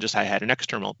logging in, I had an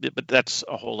external, but that's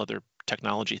a whole other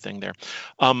technology thing there.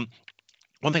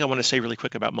 One thing I want to say really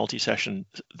quick about multi-session,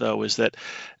 though, is that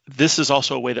this is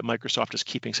also a way that Microsoft is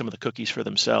keeping some of the cookies for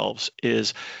themselves.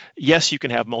 Is yes, you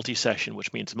can have multi-session,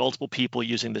 which means multiple people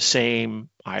using the same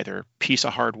either piece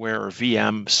of hardware or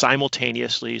VM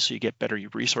simultaneously, so you get better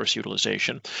resource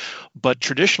utilization. But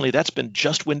traditionally, that's been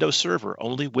just Windows Server.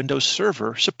 Only Windows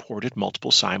Server supported multiple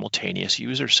simultaneous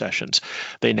user sessions.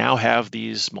 They now have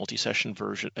these multi-session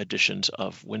version editions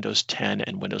of Windows 10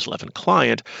 and Windows 11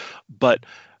 Client, but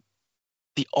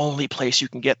the only place you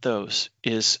can get those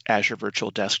is Azure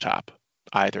Virtual Desktop,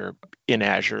 either in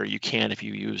Azure. You can if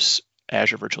you use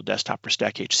Azure Virtual Desktop for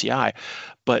Stack HCI,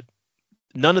 but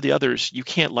none of the others, you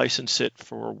can't license it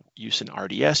for use in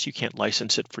RDS. You can't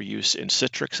license it for use in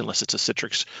Citrix unless it's a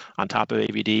Citrix on top of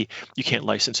AVD. You can't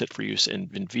license it for use in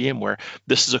VMware.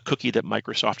 This is a cookie that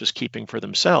Microsoft is keeping for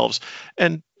themselves.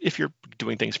 And if you're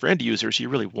doing things for end users, you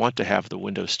really want to have the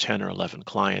Windows 10 or 11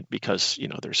 client because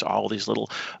there's all these little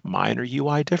minor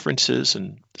UI differences,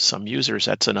 and some users,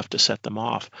 that's enough to set them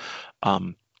off.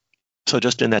 So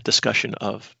just in that discussion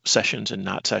of sessions and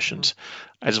not sessions,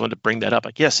 I just wanted to bring that up.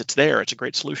 Like, yes, it's there. It's a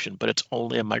great solution, but it's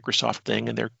only a Microsoft thing,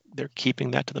 and they're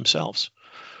keeping that to themselves.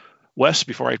 Wes,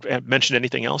 before I mention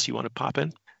anything else, you want to pop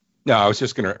in? No, I was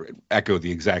just going to echo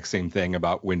the exact same thing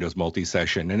about Windows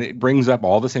multi-session, and it brings up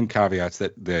all the same caveats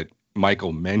that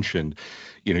Michael mentioned.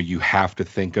 You have to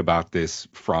think about this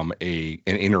from an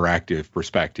interactive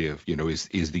perspective.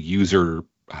 Is the user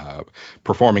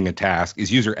performing a task? Is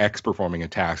user X performing a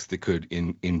task that could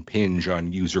impinge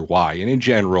on user Y? And in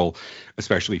general,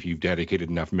 especially if you've dedicated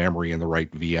enough memory and the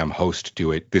right VM host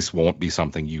to it, this won't be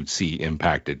something you'd see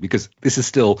impacted because this is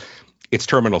still, it's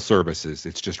terminal services.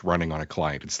 It's just running on a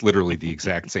client. It's literally the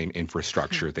exact same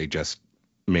infrastructure. They just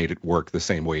made it work the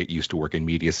same way it used to work in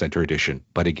Media Center Edition.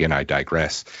 But again, I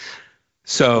digress.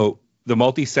 So the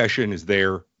multi-session is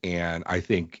there, and I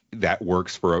think that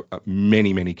works for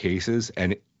many, many cases.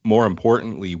 And more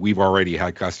importantly, we've already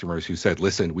had customers who said,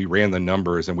 listen, we ran the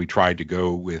numbers and we tried to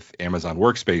go with Amazon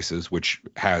Workspaces, which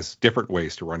has different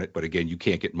ways to run it. But again, you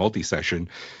can't get multi-session.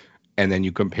 And then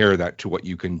you compare that to what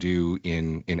you can do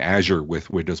in Azure with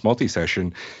Windows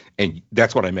multi-session. And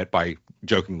that's what I meant by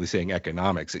jokingly saying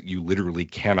economics, that you literally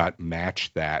cannot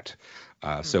match that.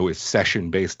 So if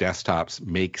session-based desktops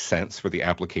make sense for the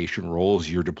application roles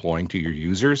you're deploying to your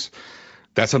users,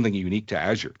 that's something unique to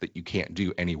Azure that you can't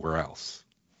do anywhere else.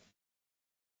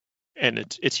 And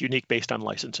it's unique based on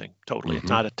licensing. Totally. It's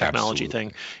not a technology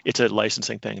thing. It's a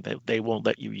licensing thing. They won't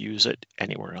let you use it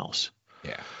anywhere else.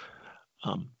 Yeah.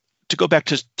 to go back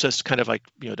to just kind of like,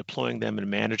 deploying them and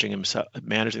managing them,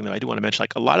 I do want to mention,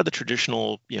 like, a lot of the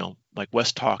traditional, like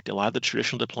Wes talked, a lot of the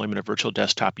traditional deployment of virtual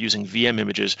desktop using VM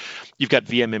images, you've got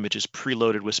VM images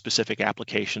preloaded with specific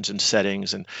applications and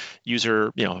settings, and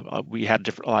user, we had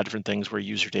a lot of different things where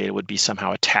user data would be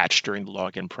somehow attached during the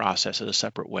login process in a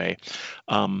separate way.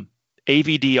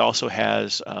 AVD also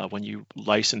has, when you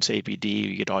license AVD,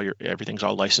 you get everything's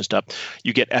all licensed up.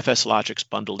 You get FS Logics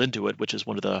bundled into it, which is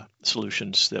one of the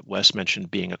solutions that Wes mentioned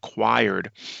being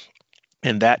acquired.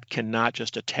 And that can not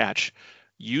just attach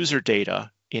user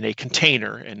data in a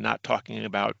container, and not talking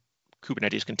about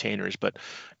Kubernetes containers, but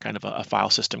kind of a file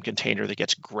system container that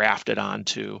gets grafted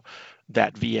onto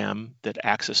that VM that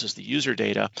accesses the user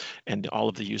data and all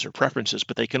of the user preferences.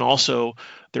 But they can also,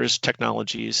 there's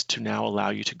technologies to now allow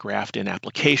you to graft in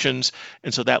applications.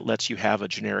 And so that lets you have a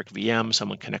generic VM,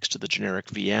 someone connects to the generic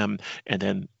VM, and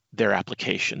then their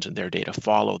applications and their data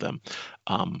follow them.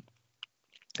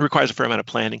 It requires a fair amount of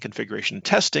planning, configuration, and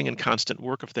testing, and constant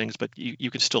work of things, but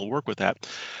you can still work with that.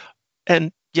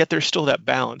 And yet there's still that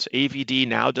balance. AVD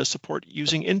now does support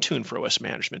using Intune for OS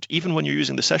management. Even when you're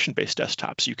using the session-based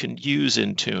desktops, you can use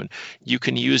Intune. You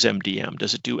can use MDM.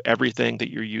 Does it do everything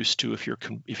that you're used to if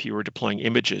you were deploying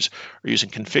images or using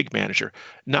Config Manager?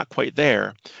 Not quite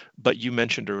there. But you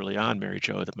mentioned early on, Mary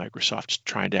Jo, that Microsoft's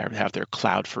trying to have their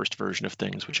cloud-first version of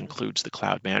things, which includes the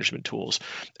cloud management tools.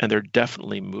 And they're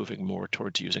definitely moving more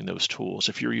towards using those tools.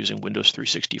 If you're using Windows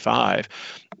 365,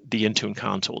 the Intune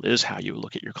console is how you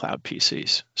look at your cloud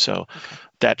PCs. So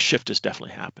that shift is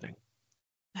definitely happening.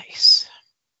 Nice.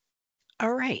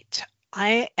 All right.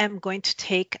 I am going to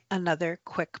take another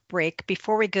quick break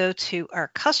before we go to our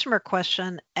customer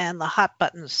question and the hot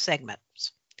buttons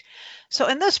segments. So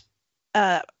in this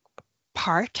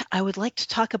part, I would like to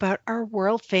talk about our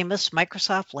world famous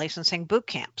Microsoft licensing boot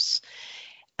camps.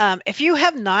 If you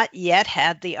have not yet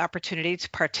had the opportunity to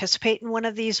participate in one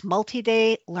of these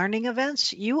multi-day learning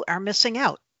events, you are missing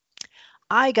out.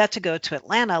 I got to go to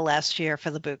Atlanta last year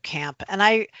for the boot camp, and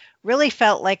I really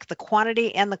felt like the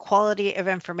quantity and the quality of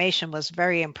information was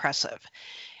very impressive.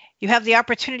 You have the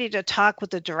opportunity to talk with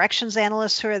the directions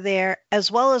analysts who are there,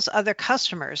 as well as other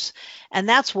customers, and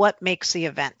that's what makes the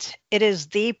event. It is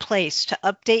the place to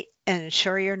update and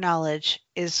ensure your knowledge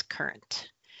is current.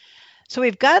 So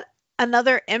we've got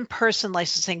another in-person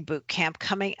licensing boot camp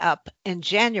coming up in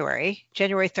January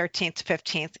 13th to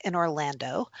 15th in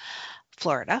Orlando,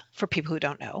 Florida, for people who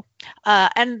don't know.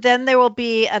 And then there will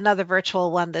be another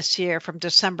virtual one this year from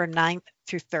December 9th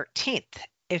through 13th,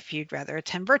 if you'd rather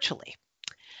attend virtually.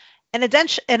 In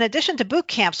addition to boot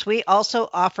camps, we also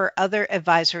offer other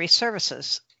advisory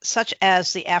services, such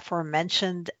as the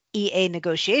aforementioned EA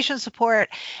negotiation support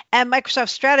and Microsoft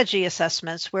strategy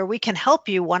assessments, where we can help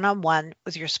you one-on-one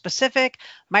with your specific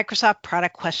Microsoft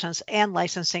product questions and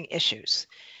licensing issues.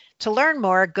 To learn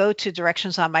more, go to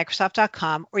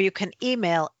directionsonmicrosoft.com, or you can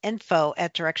email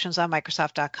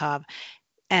info@directionsonmicrosoft.com,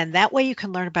 and that way you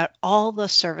can learn about all the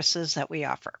services that we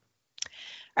offer.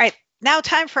 All right, now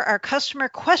time for our customer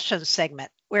questions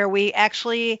segment, where we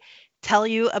actually tell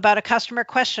you about a customer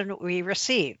question we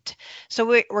received.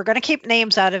 So we're going to keep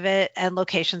names out of it and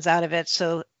locations out of it,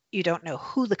 so you don't know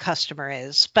who the customer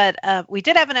is. But we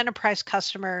did have an enterprise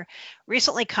customer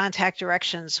recently contact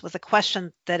Directions with a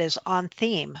question that is on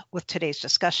theme with today's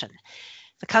discussion.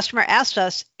 The customer asked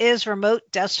us, is remote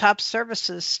desktop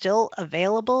services still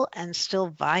available and still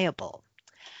viable?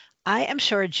 I am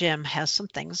sure Jim has some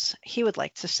things he would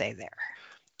like to say there.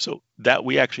 So that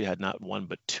we actually had not one,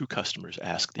 but two customers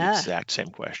ask the exact same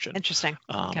question. Interesting.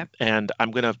 Okay. And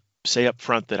I'm going to say up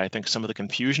front that I think some of the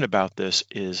confusion about this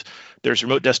is there's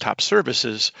remote desktop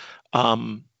services,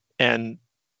 and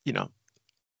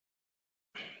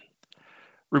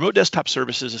remote desktop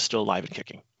services is still alive and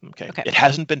kicking. Okay. It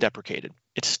hasn't been deprecated.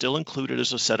 It's still included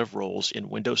as a set of roles in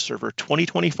Windows Server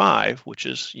 2025, which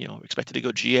is expected to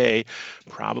go GA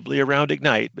probably around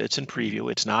Ignite. It's in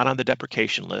preview. It's not on the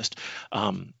deprecation list.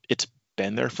 It's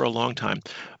been there for a long time,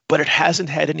 but it hasn't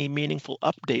had any meaningful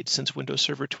updates since Windows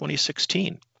Server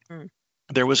 2016.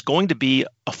 There was going to be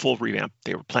a full revamp.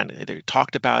 They were planning. They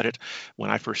talked about it when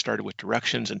I first started with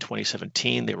Directions in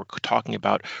 2017. They were talking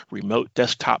about remote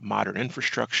desktop modern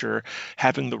infrastructure,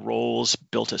 having the roles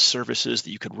built as services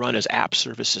that you could run as app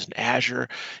services in Azure.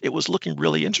 It was looking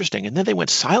really interesting. And then they went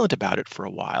silent about it for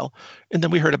a while. And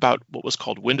then we heard about what was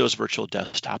called Windows Virtual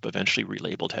Desktop, eventually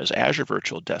relabeled as Azure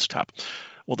Virtual Desktop.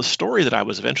 Well, the story that I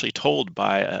was eventually told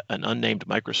by an unnamed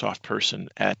Microsoft person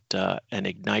at an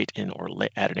Ignite in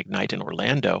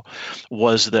Orlando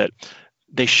was that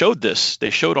they showed this. They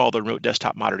showed all the remote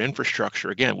desktop modern infrastructure,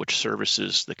 again, which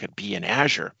services that could be in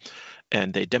Azure.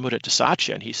 And they demoed it to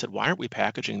Satya, and he said, why aren't we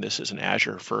packaging this as an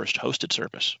Azure first hosted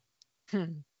service?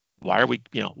 Why are we,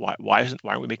 why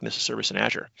aren't we making this a service in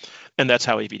Azure? And that's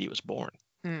how AVD was born.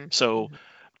 So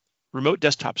remote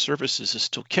desktop services is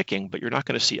still kicking, but you're not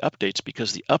going to see updates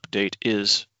because the update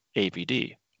is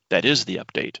AVD. That is the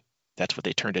update. That's what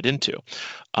they turned it into.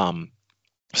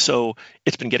 So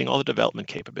it's been getting all the development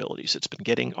capabilities. It's been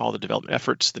getting all the development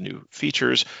efforts, the new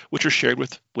features, which are shared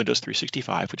with Windows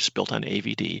 365, which is built on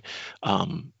AVD.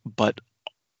 But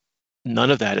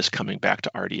none of that is coming back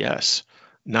to RDS.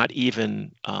 Not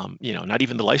even, not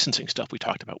even the licensing stuff we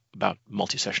talked about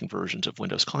multi-session versions of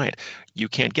Windows Client. You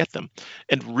can't get them.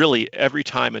 And really, every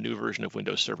time a new version of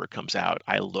Windows Server comes out,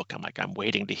 I'm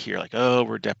waiting to hear oh,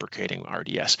 we're deprecating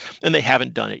RDS. And they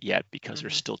haven't done it yet because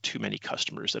there's still too many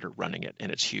customers that are running it,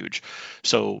 and it's huge.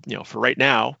 So, for right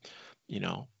now,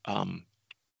 it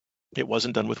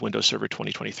wasn't done with Windows Server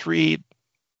 2023.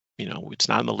 It's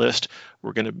not on the list.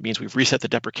 Means we've reset the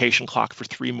deprecation clock for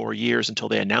 3 more years until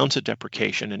they announce a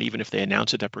deprecation. And even if they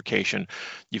announce a deprecation,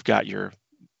 you've got your,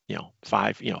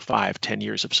 5-10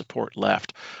 years of support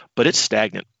left. But it's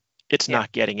stagnant. It's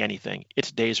not getting anything.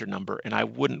 Its days are numbered, and I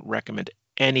wouldn't recommend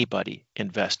anybody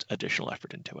invest additional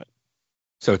effort into it.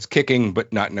 So it's kicking,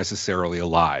 but not necessarily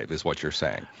alive, is what you're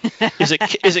saying. Is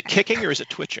it kicking or is it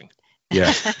twitching?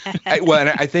 Yeah. And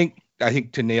I think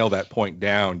to nail that point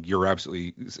down, you're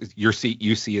absolutely, you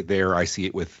see it there. I see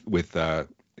it with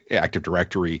Active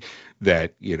Directory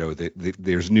that,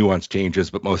 there's nuanced changes,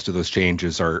 but most of those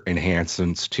changes are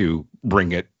enhancements to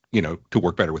bring it, to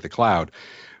work better with the cloud.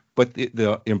 But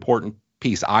the important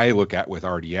piece I look at with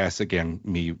RDS, again,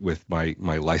 me with my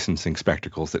licensing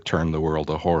spectacles that turn the world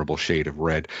a horrible shade of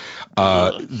red.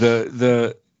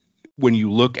 When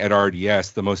you look at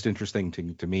RDS, the most interesting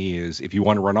thing to me is if you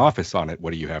want to run Office on it,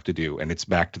 what do you have to do? And it's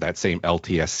back to that same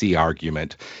LTSC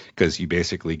argument, because you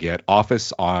basically get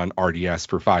Office on RDS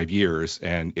for 5 years,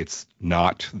 and it's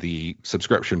not the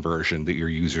subscription version that your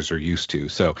users are used to.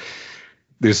 So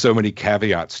there's so many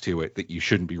caveats to it that you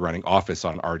shouldn't be running Office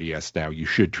on RDS now. You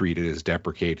should treat it as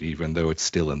deprecated, even though it's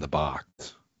still in the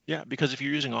box. Yeah, because if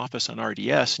you're using Office on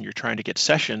RDS and you're trying to get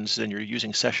sessions, then you're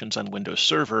using sessions on Windows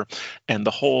Server, and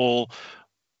the whole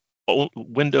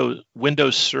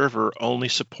Windows Server only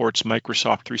supports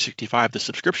Microsoft 365, the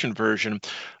subscription version,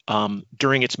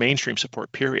 during its mainstream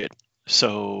support period.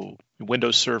 So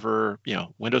Windows Server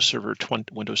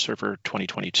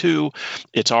 2022,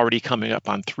 it's already coming up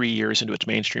on 3 years into its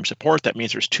mainstream support. That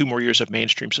means there's 2 more years of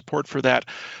mainstream support for that.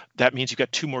 That means you've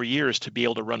got 2 more years to be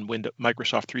able to run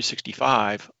Microsoft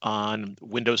 365 on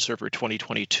Windows Server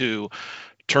 2022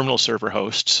 terminal server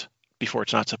hosts before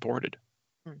it's not supported.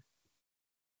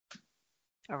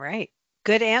 All right.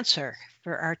 Good answer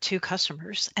for our 2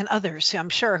 customers and others, I'm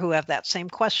sure, who have that same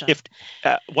question. If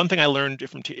one thing I learned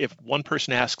if one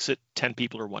person asks it, 10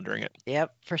 people are wondering it.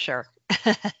 Yep, for sure.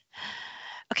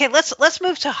 Okay, let's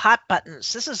move to hot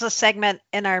buttons. This is a segment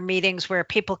in our meetings where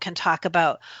people can talk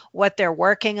about what they're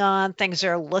working on, things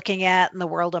they're looking at in the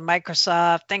world of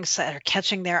Microsoft, things that are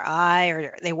catching their eye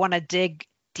or they want to dig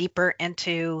deeper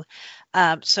into.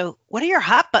 So what are your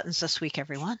hot buttons this week,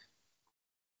 everyone?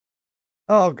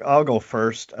 I'll go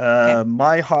first. Okay.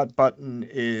 My hot button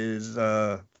is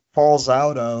falls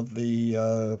out of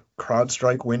the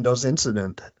CrowdStrike Windows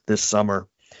incident this summer,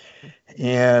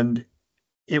 and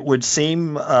it would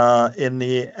seem in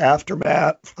the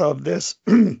aftermath of this,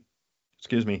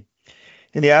 excuse me,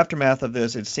 in the aftermath of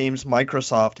this, it seems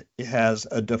Microsoft has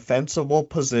a defensible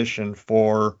position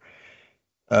for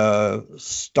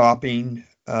stopping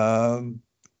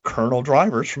kernel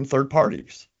drivers from third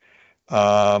parties.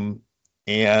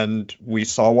 And we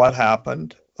saw what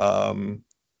happened.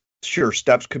 Sure,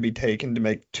 steps could be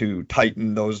taken to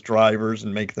tighten those drivers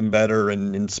and make them better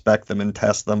and inspect them and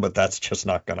test them, but that's just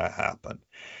not going to happen.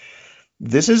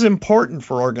 This is important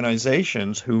for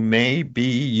organizations who may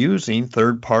be using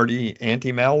third-party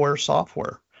anti-malware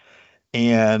software.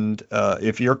 And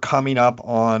if you're coming up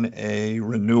on a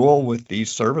renewal with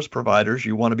these service providers,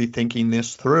 you want to be thinking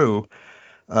this through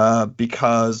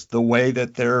because the way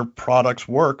that their products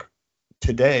work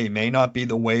today may not be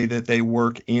the way that they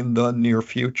work in the near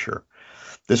future.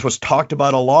 This was talked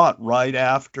about a lot right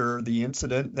after the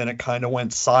incident, then it kind of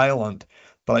went silent,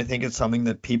 but I think it's something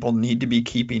that people need to be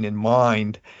keeping in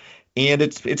mind. And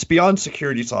it's beyond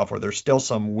security software. There's still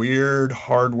some weird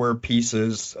hardware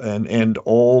pieces and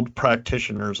old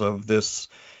practitioners of this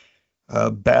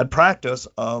bad practice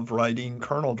of writing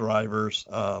kernel drivers.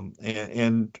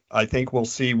 And I think we'll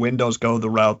see Windows go the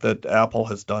route that Apple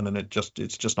has done, and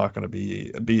it's just not going to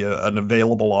be an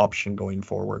available option going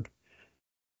forward.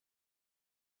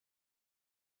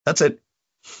 That's it.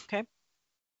 Okay.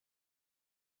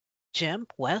 Jim,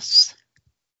 Wes?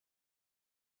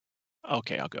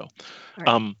 Okay, I'll go.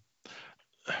 All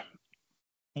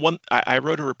right. I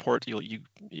wrote a report.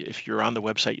 If you're on the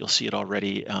website, you'll see it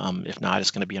already. If not,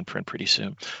 it's going to be in print pretty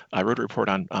soon. I wrote a report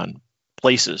on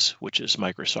Places, which is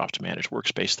Microsoft's managed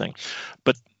workspace thing,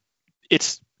 but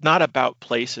it's not about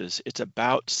Places. It's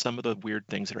about some of the weird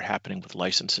things that are happening with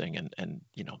licensing, and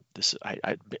this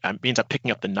I means I'm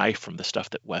picking up the knife from the stuff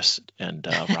that Wes and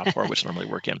Rob Horowitz normally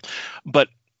work in, but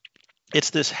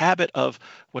it's this habit of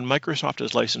when Microsoft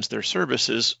has licensed their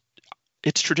services,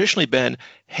 it's traditionally been,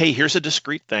 hey, here's a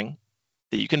discrete thing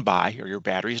that you can buy, or your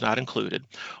battery's not included,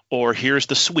 or here's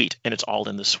the suite, and it's all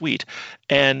in the suite.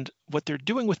 And what they're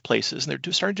doing with Places, and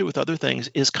they're starting to do with other things,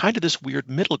 is kind of this weird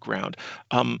middle ground.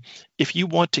 If you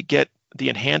want to get the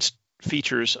enhanced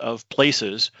features of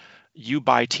Places, you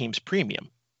buy Teams Premium.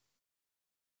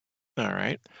 All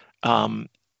right.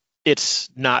 It's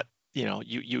not,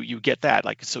 you get that,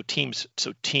 like, so Teams,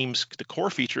 the core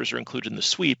features are included in the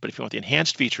suite, but if you want the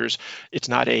enhanced features, it's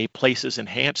not a Places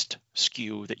enhanced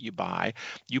SKU that you buy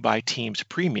Teams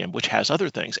Premium, which has other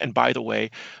things. And by the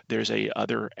way, there's a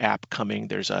other app coming.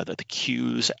 There's the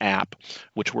Queues app,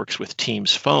 which works with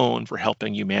Teams Phone for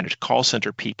helping you manage call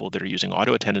center people that are using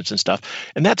auto attendants and stuff.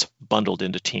 And that's bundled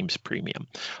into Teams Premium.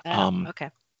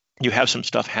 Okay. You have some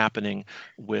stuff happening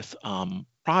with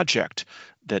Project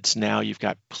that's now you've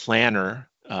got Planner,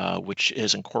 which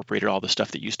has incorporated all the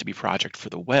stuff that used to be Project for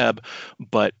the web,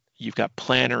 but you've got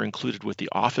Planner included with the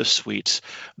Office suites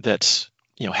that's,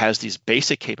 has these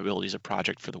basic capabilities of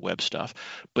Project for the web stuff.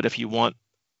 But if you want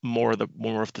more of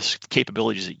the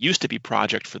capabilities that used to be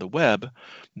Project for the web,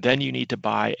 then you need to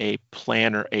buy a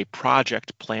Planner, a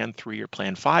Project Plan 3 or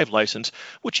Plan 5 license,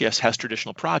 which, yes, has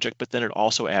traditional Project, but then it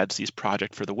also adds these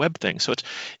Project for the web things. So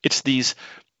it's these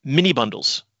mini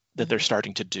bundles that they're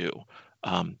starting to do.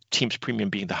 Teams Premium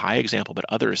being the high example, but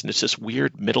others, and it's this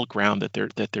weird middle ground that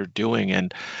they're doing.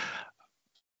 And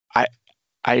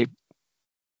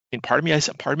part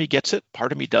of me gets it,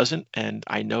 part of me doesn't, and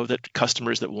I know that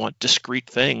customers that want discrete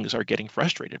things are getting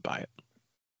frustrated by it.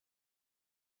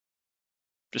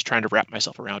 Just trying to wrap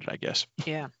myself around it, I guess.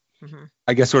 Yeah. Mm-hmm.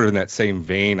 I guess sort of in that same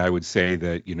vein, I would say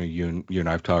that, you and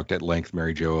I've talked at length,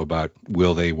 Mary Jo, about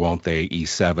will they, won't they,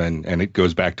 E7, and it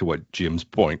goes back to what Jim's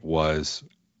point was.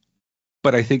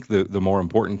 But I think the more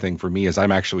important thing for me is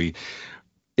I'm actually,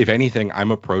 if anything, I'm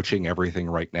approaching everything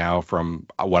right now from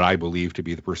what I believe to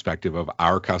be the perspective of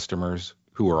our customers,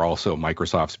 who are also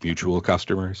Microsoft's mutual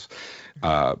customers,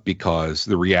 because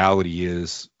the reality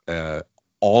is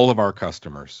all of our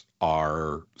customers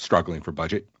are struggling for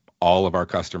budget. All of our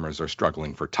customers are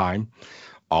struggling for time.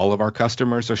 All of our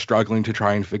customers are struggling to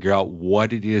try and figure out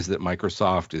what it is that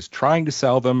Microsoft is trying to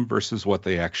sell them versus what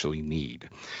they actually need.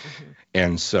 Mm-hmm.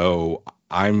 And so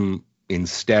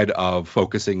instead of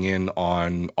focusing in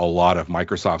on a lot of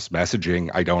Microsoft's messaging,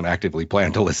 I don't actively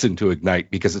plan to listen to Ignite,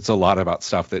 because it's a lot about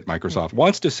stuff that Microsoft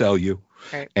wants to sell you,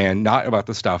 right, and not about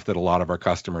the stuff that a lot of our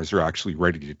customers are actually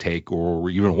ready to take or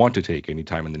even want to take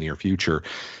anytime in the near future.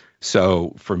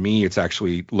 So for me, it's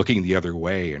actually looking the other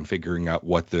way and figuring out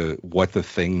what the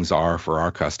things are for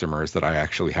our customers that I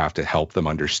actually have to help them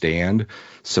understand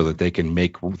so that they can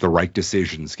make the right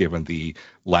decisions given the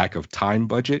lack of time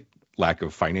budget, lack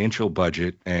of financial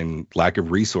budget, and lack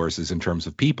of resources in terms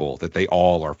of people that they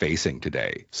all are facing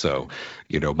today. So,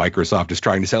 Microsoft is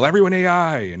trying to sell everyone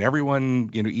AI and everyone,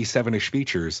 E7-ish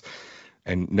features,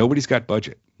 and nobody's got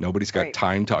budget. Nobody's got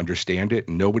time to understand it.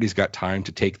 And nobody's got time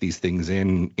to take these things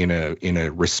in a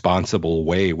responsible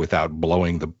way without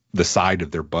blowing the side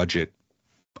of their budget,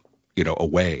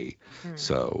 away. Mm-hmm.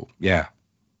 So, yeah.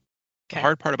 The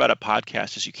hard part about a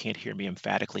podcast is you can't hear me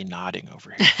emphatically nodding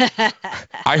over here.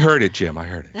 I heard it, Jim. I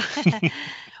heard it.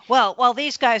 Well, while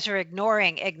these guys are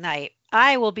ignoring Ignite,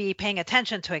 I will be paying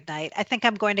attention to Ignite. I think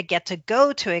I'm going to get to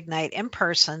go to Ignite in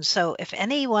person. So if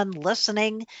anyone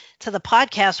listening to the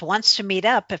podcast wants to meet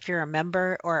up, if you're a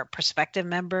member or a prospective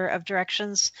member of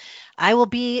Directions, I will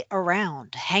be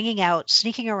around, hanging out,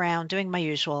 sneaking around, doing my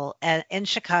usual in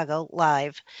Chicago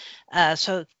live.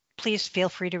 So please feel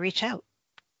free to reach out.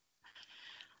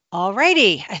 All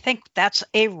righty. I think that's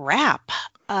a wrap.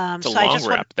 It's a long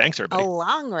wrap. Thanks, everybody. A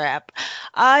long wrap.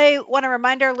 I want to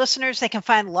remind our listeners they can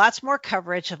find lots more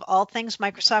coverage of all things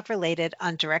Microsoft related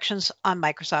on Directions on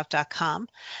Microsoft.com.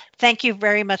 Thank you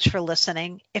very much for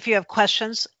listening. If you have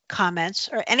questions, comments,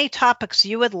 or any topics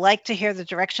you would like to hear the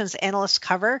Directions analysts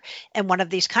cover in one of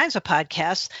these kinds of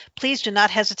podcasts, please do not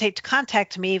hesitate to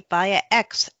contact me via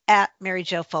X at Mary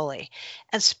Jo Foley.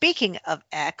 And speaking of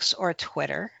X or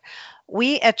Twitter,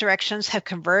 we at Directions have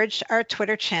converged our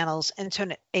Twitter channels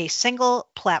into a single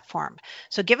platform.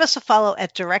 So give us a follow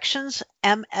at Directions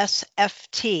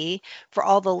MSFT for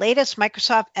all the latest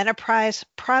Microsoft Enterprise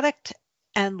product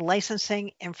and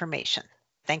licensing information.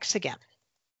 Thanks again.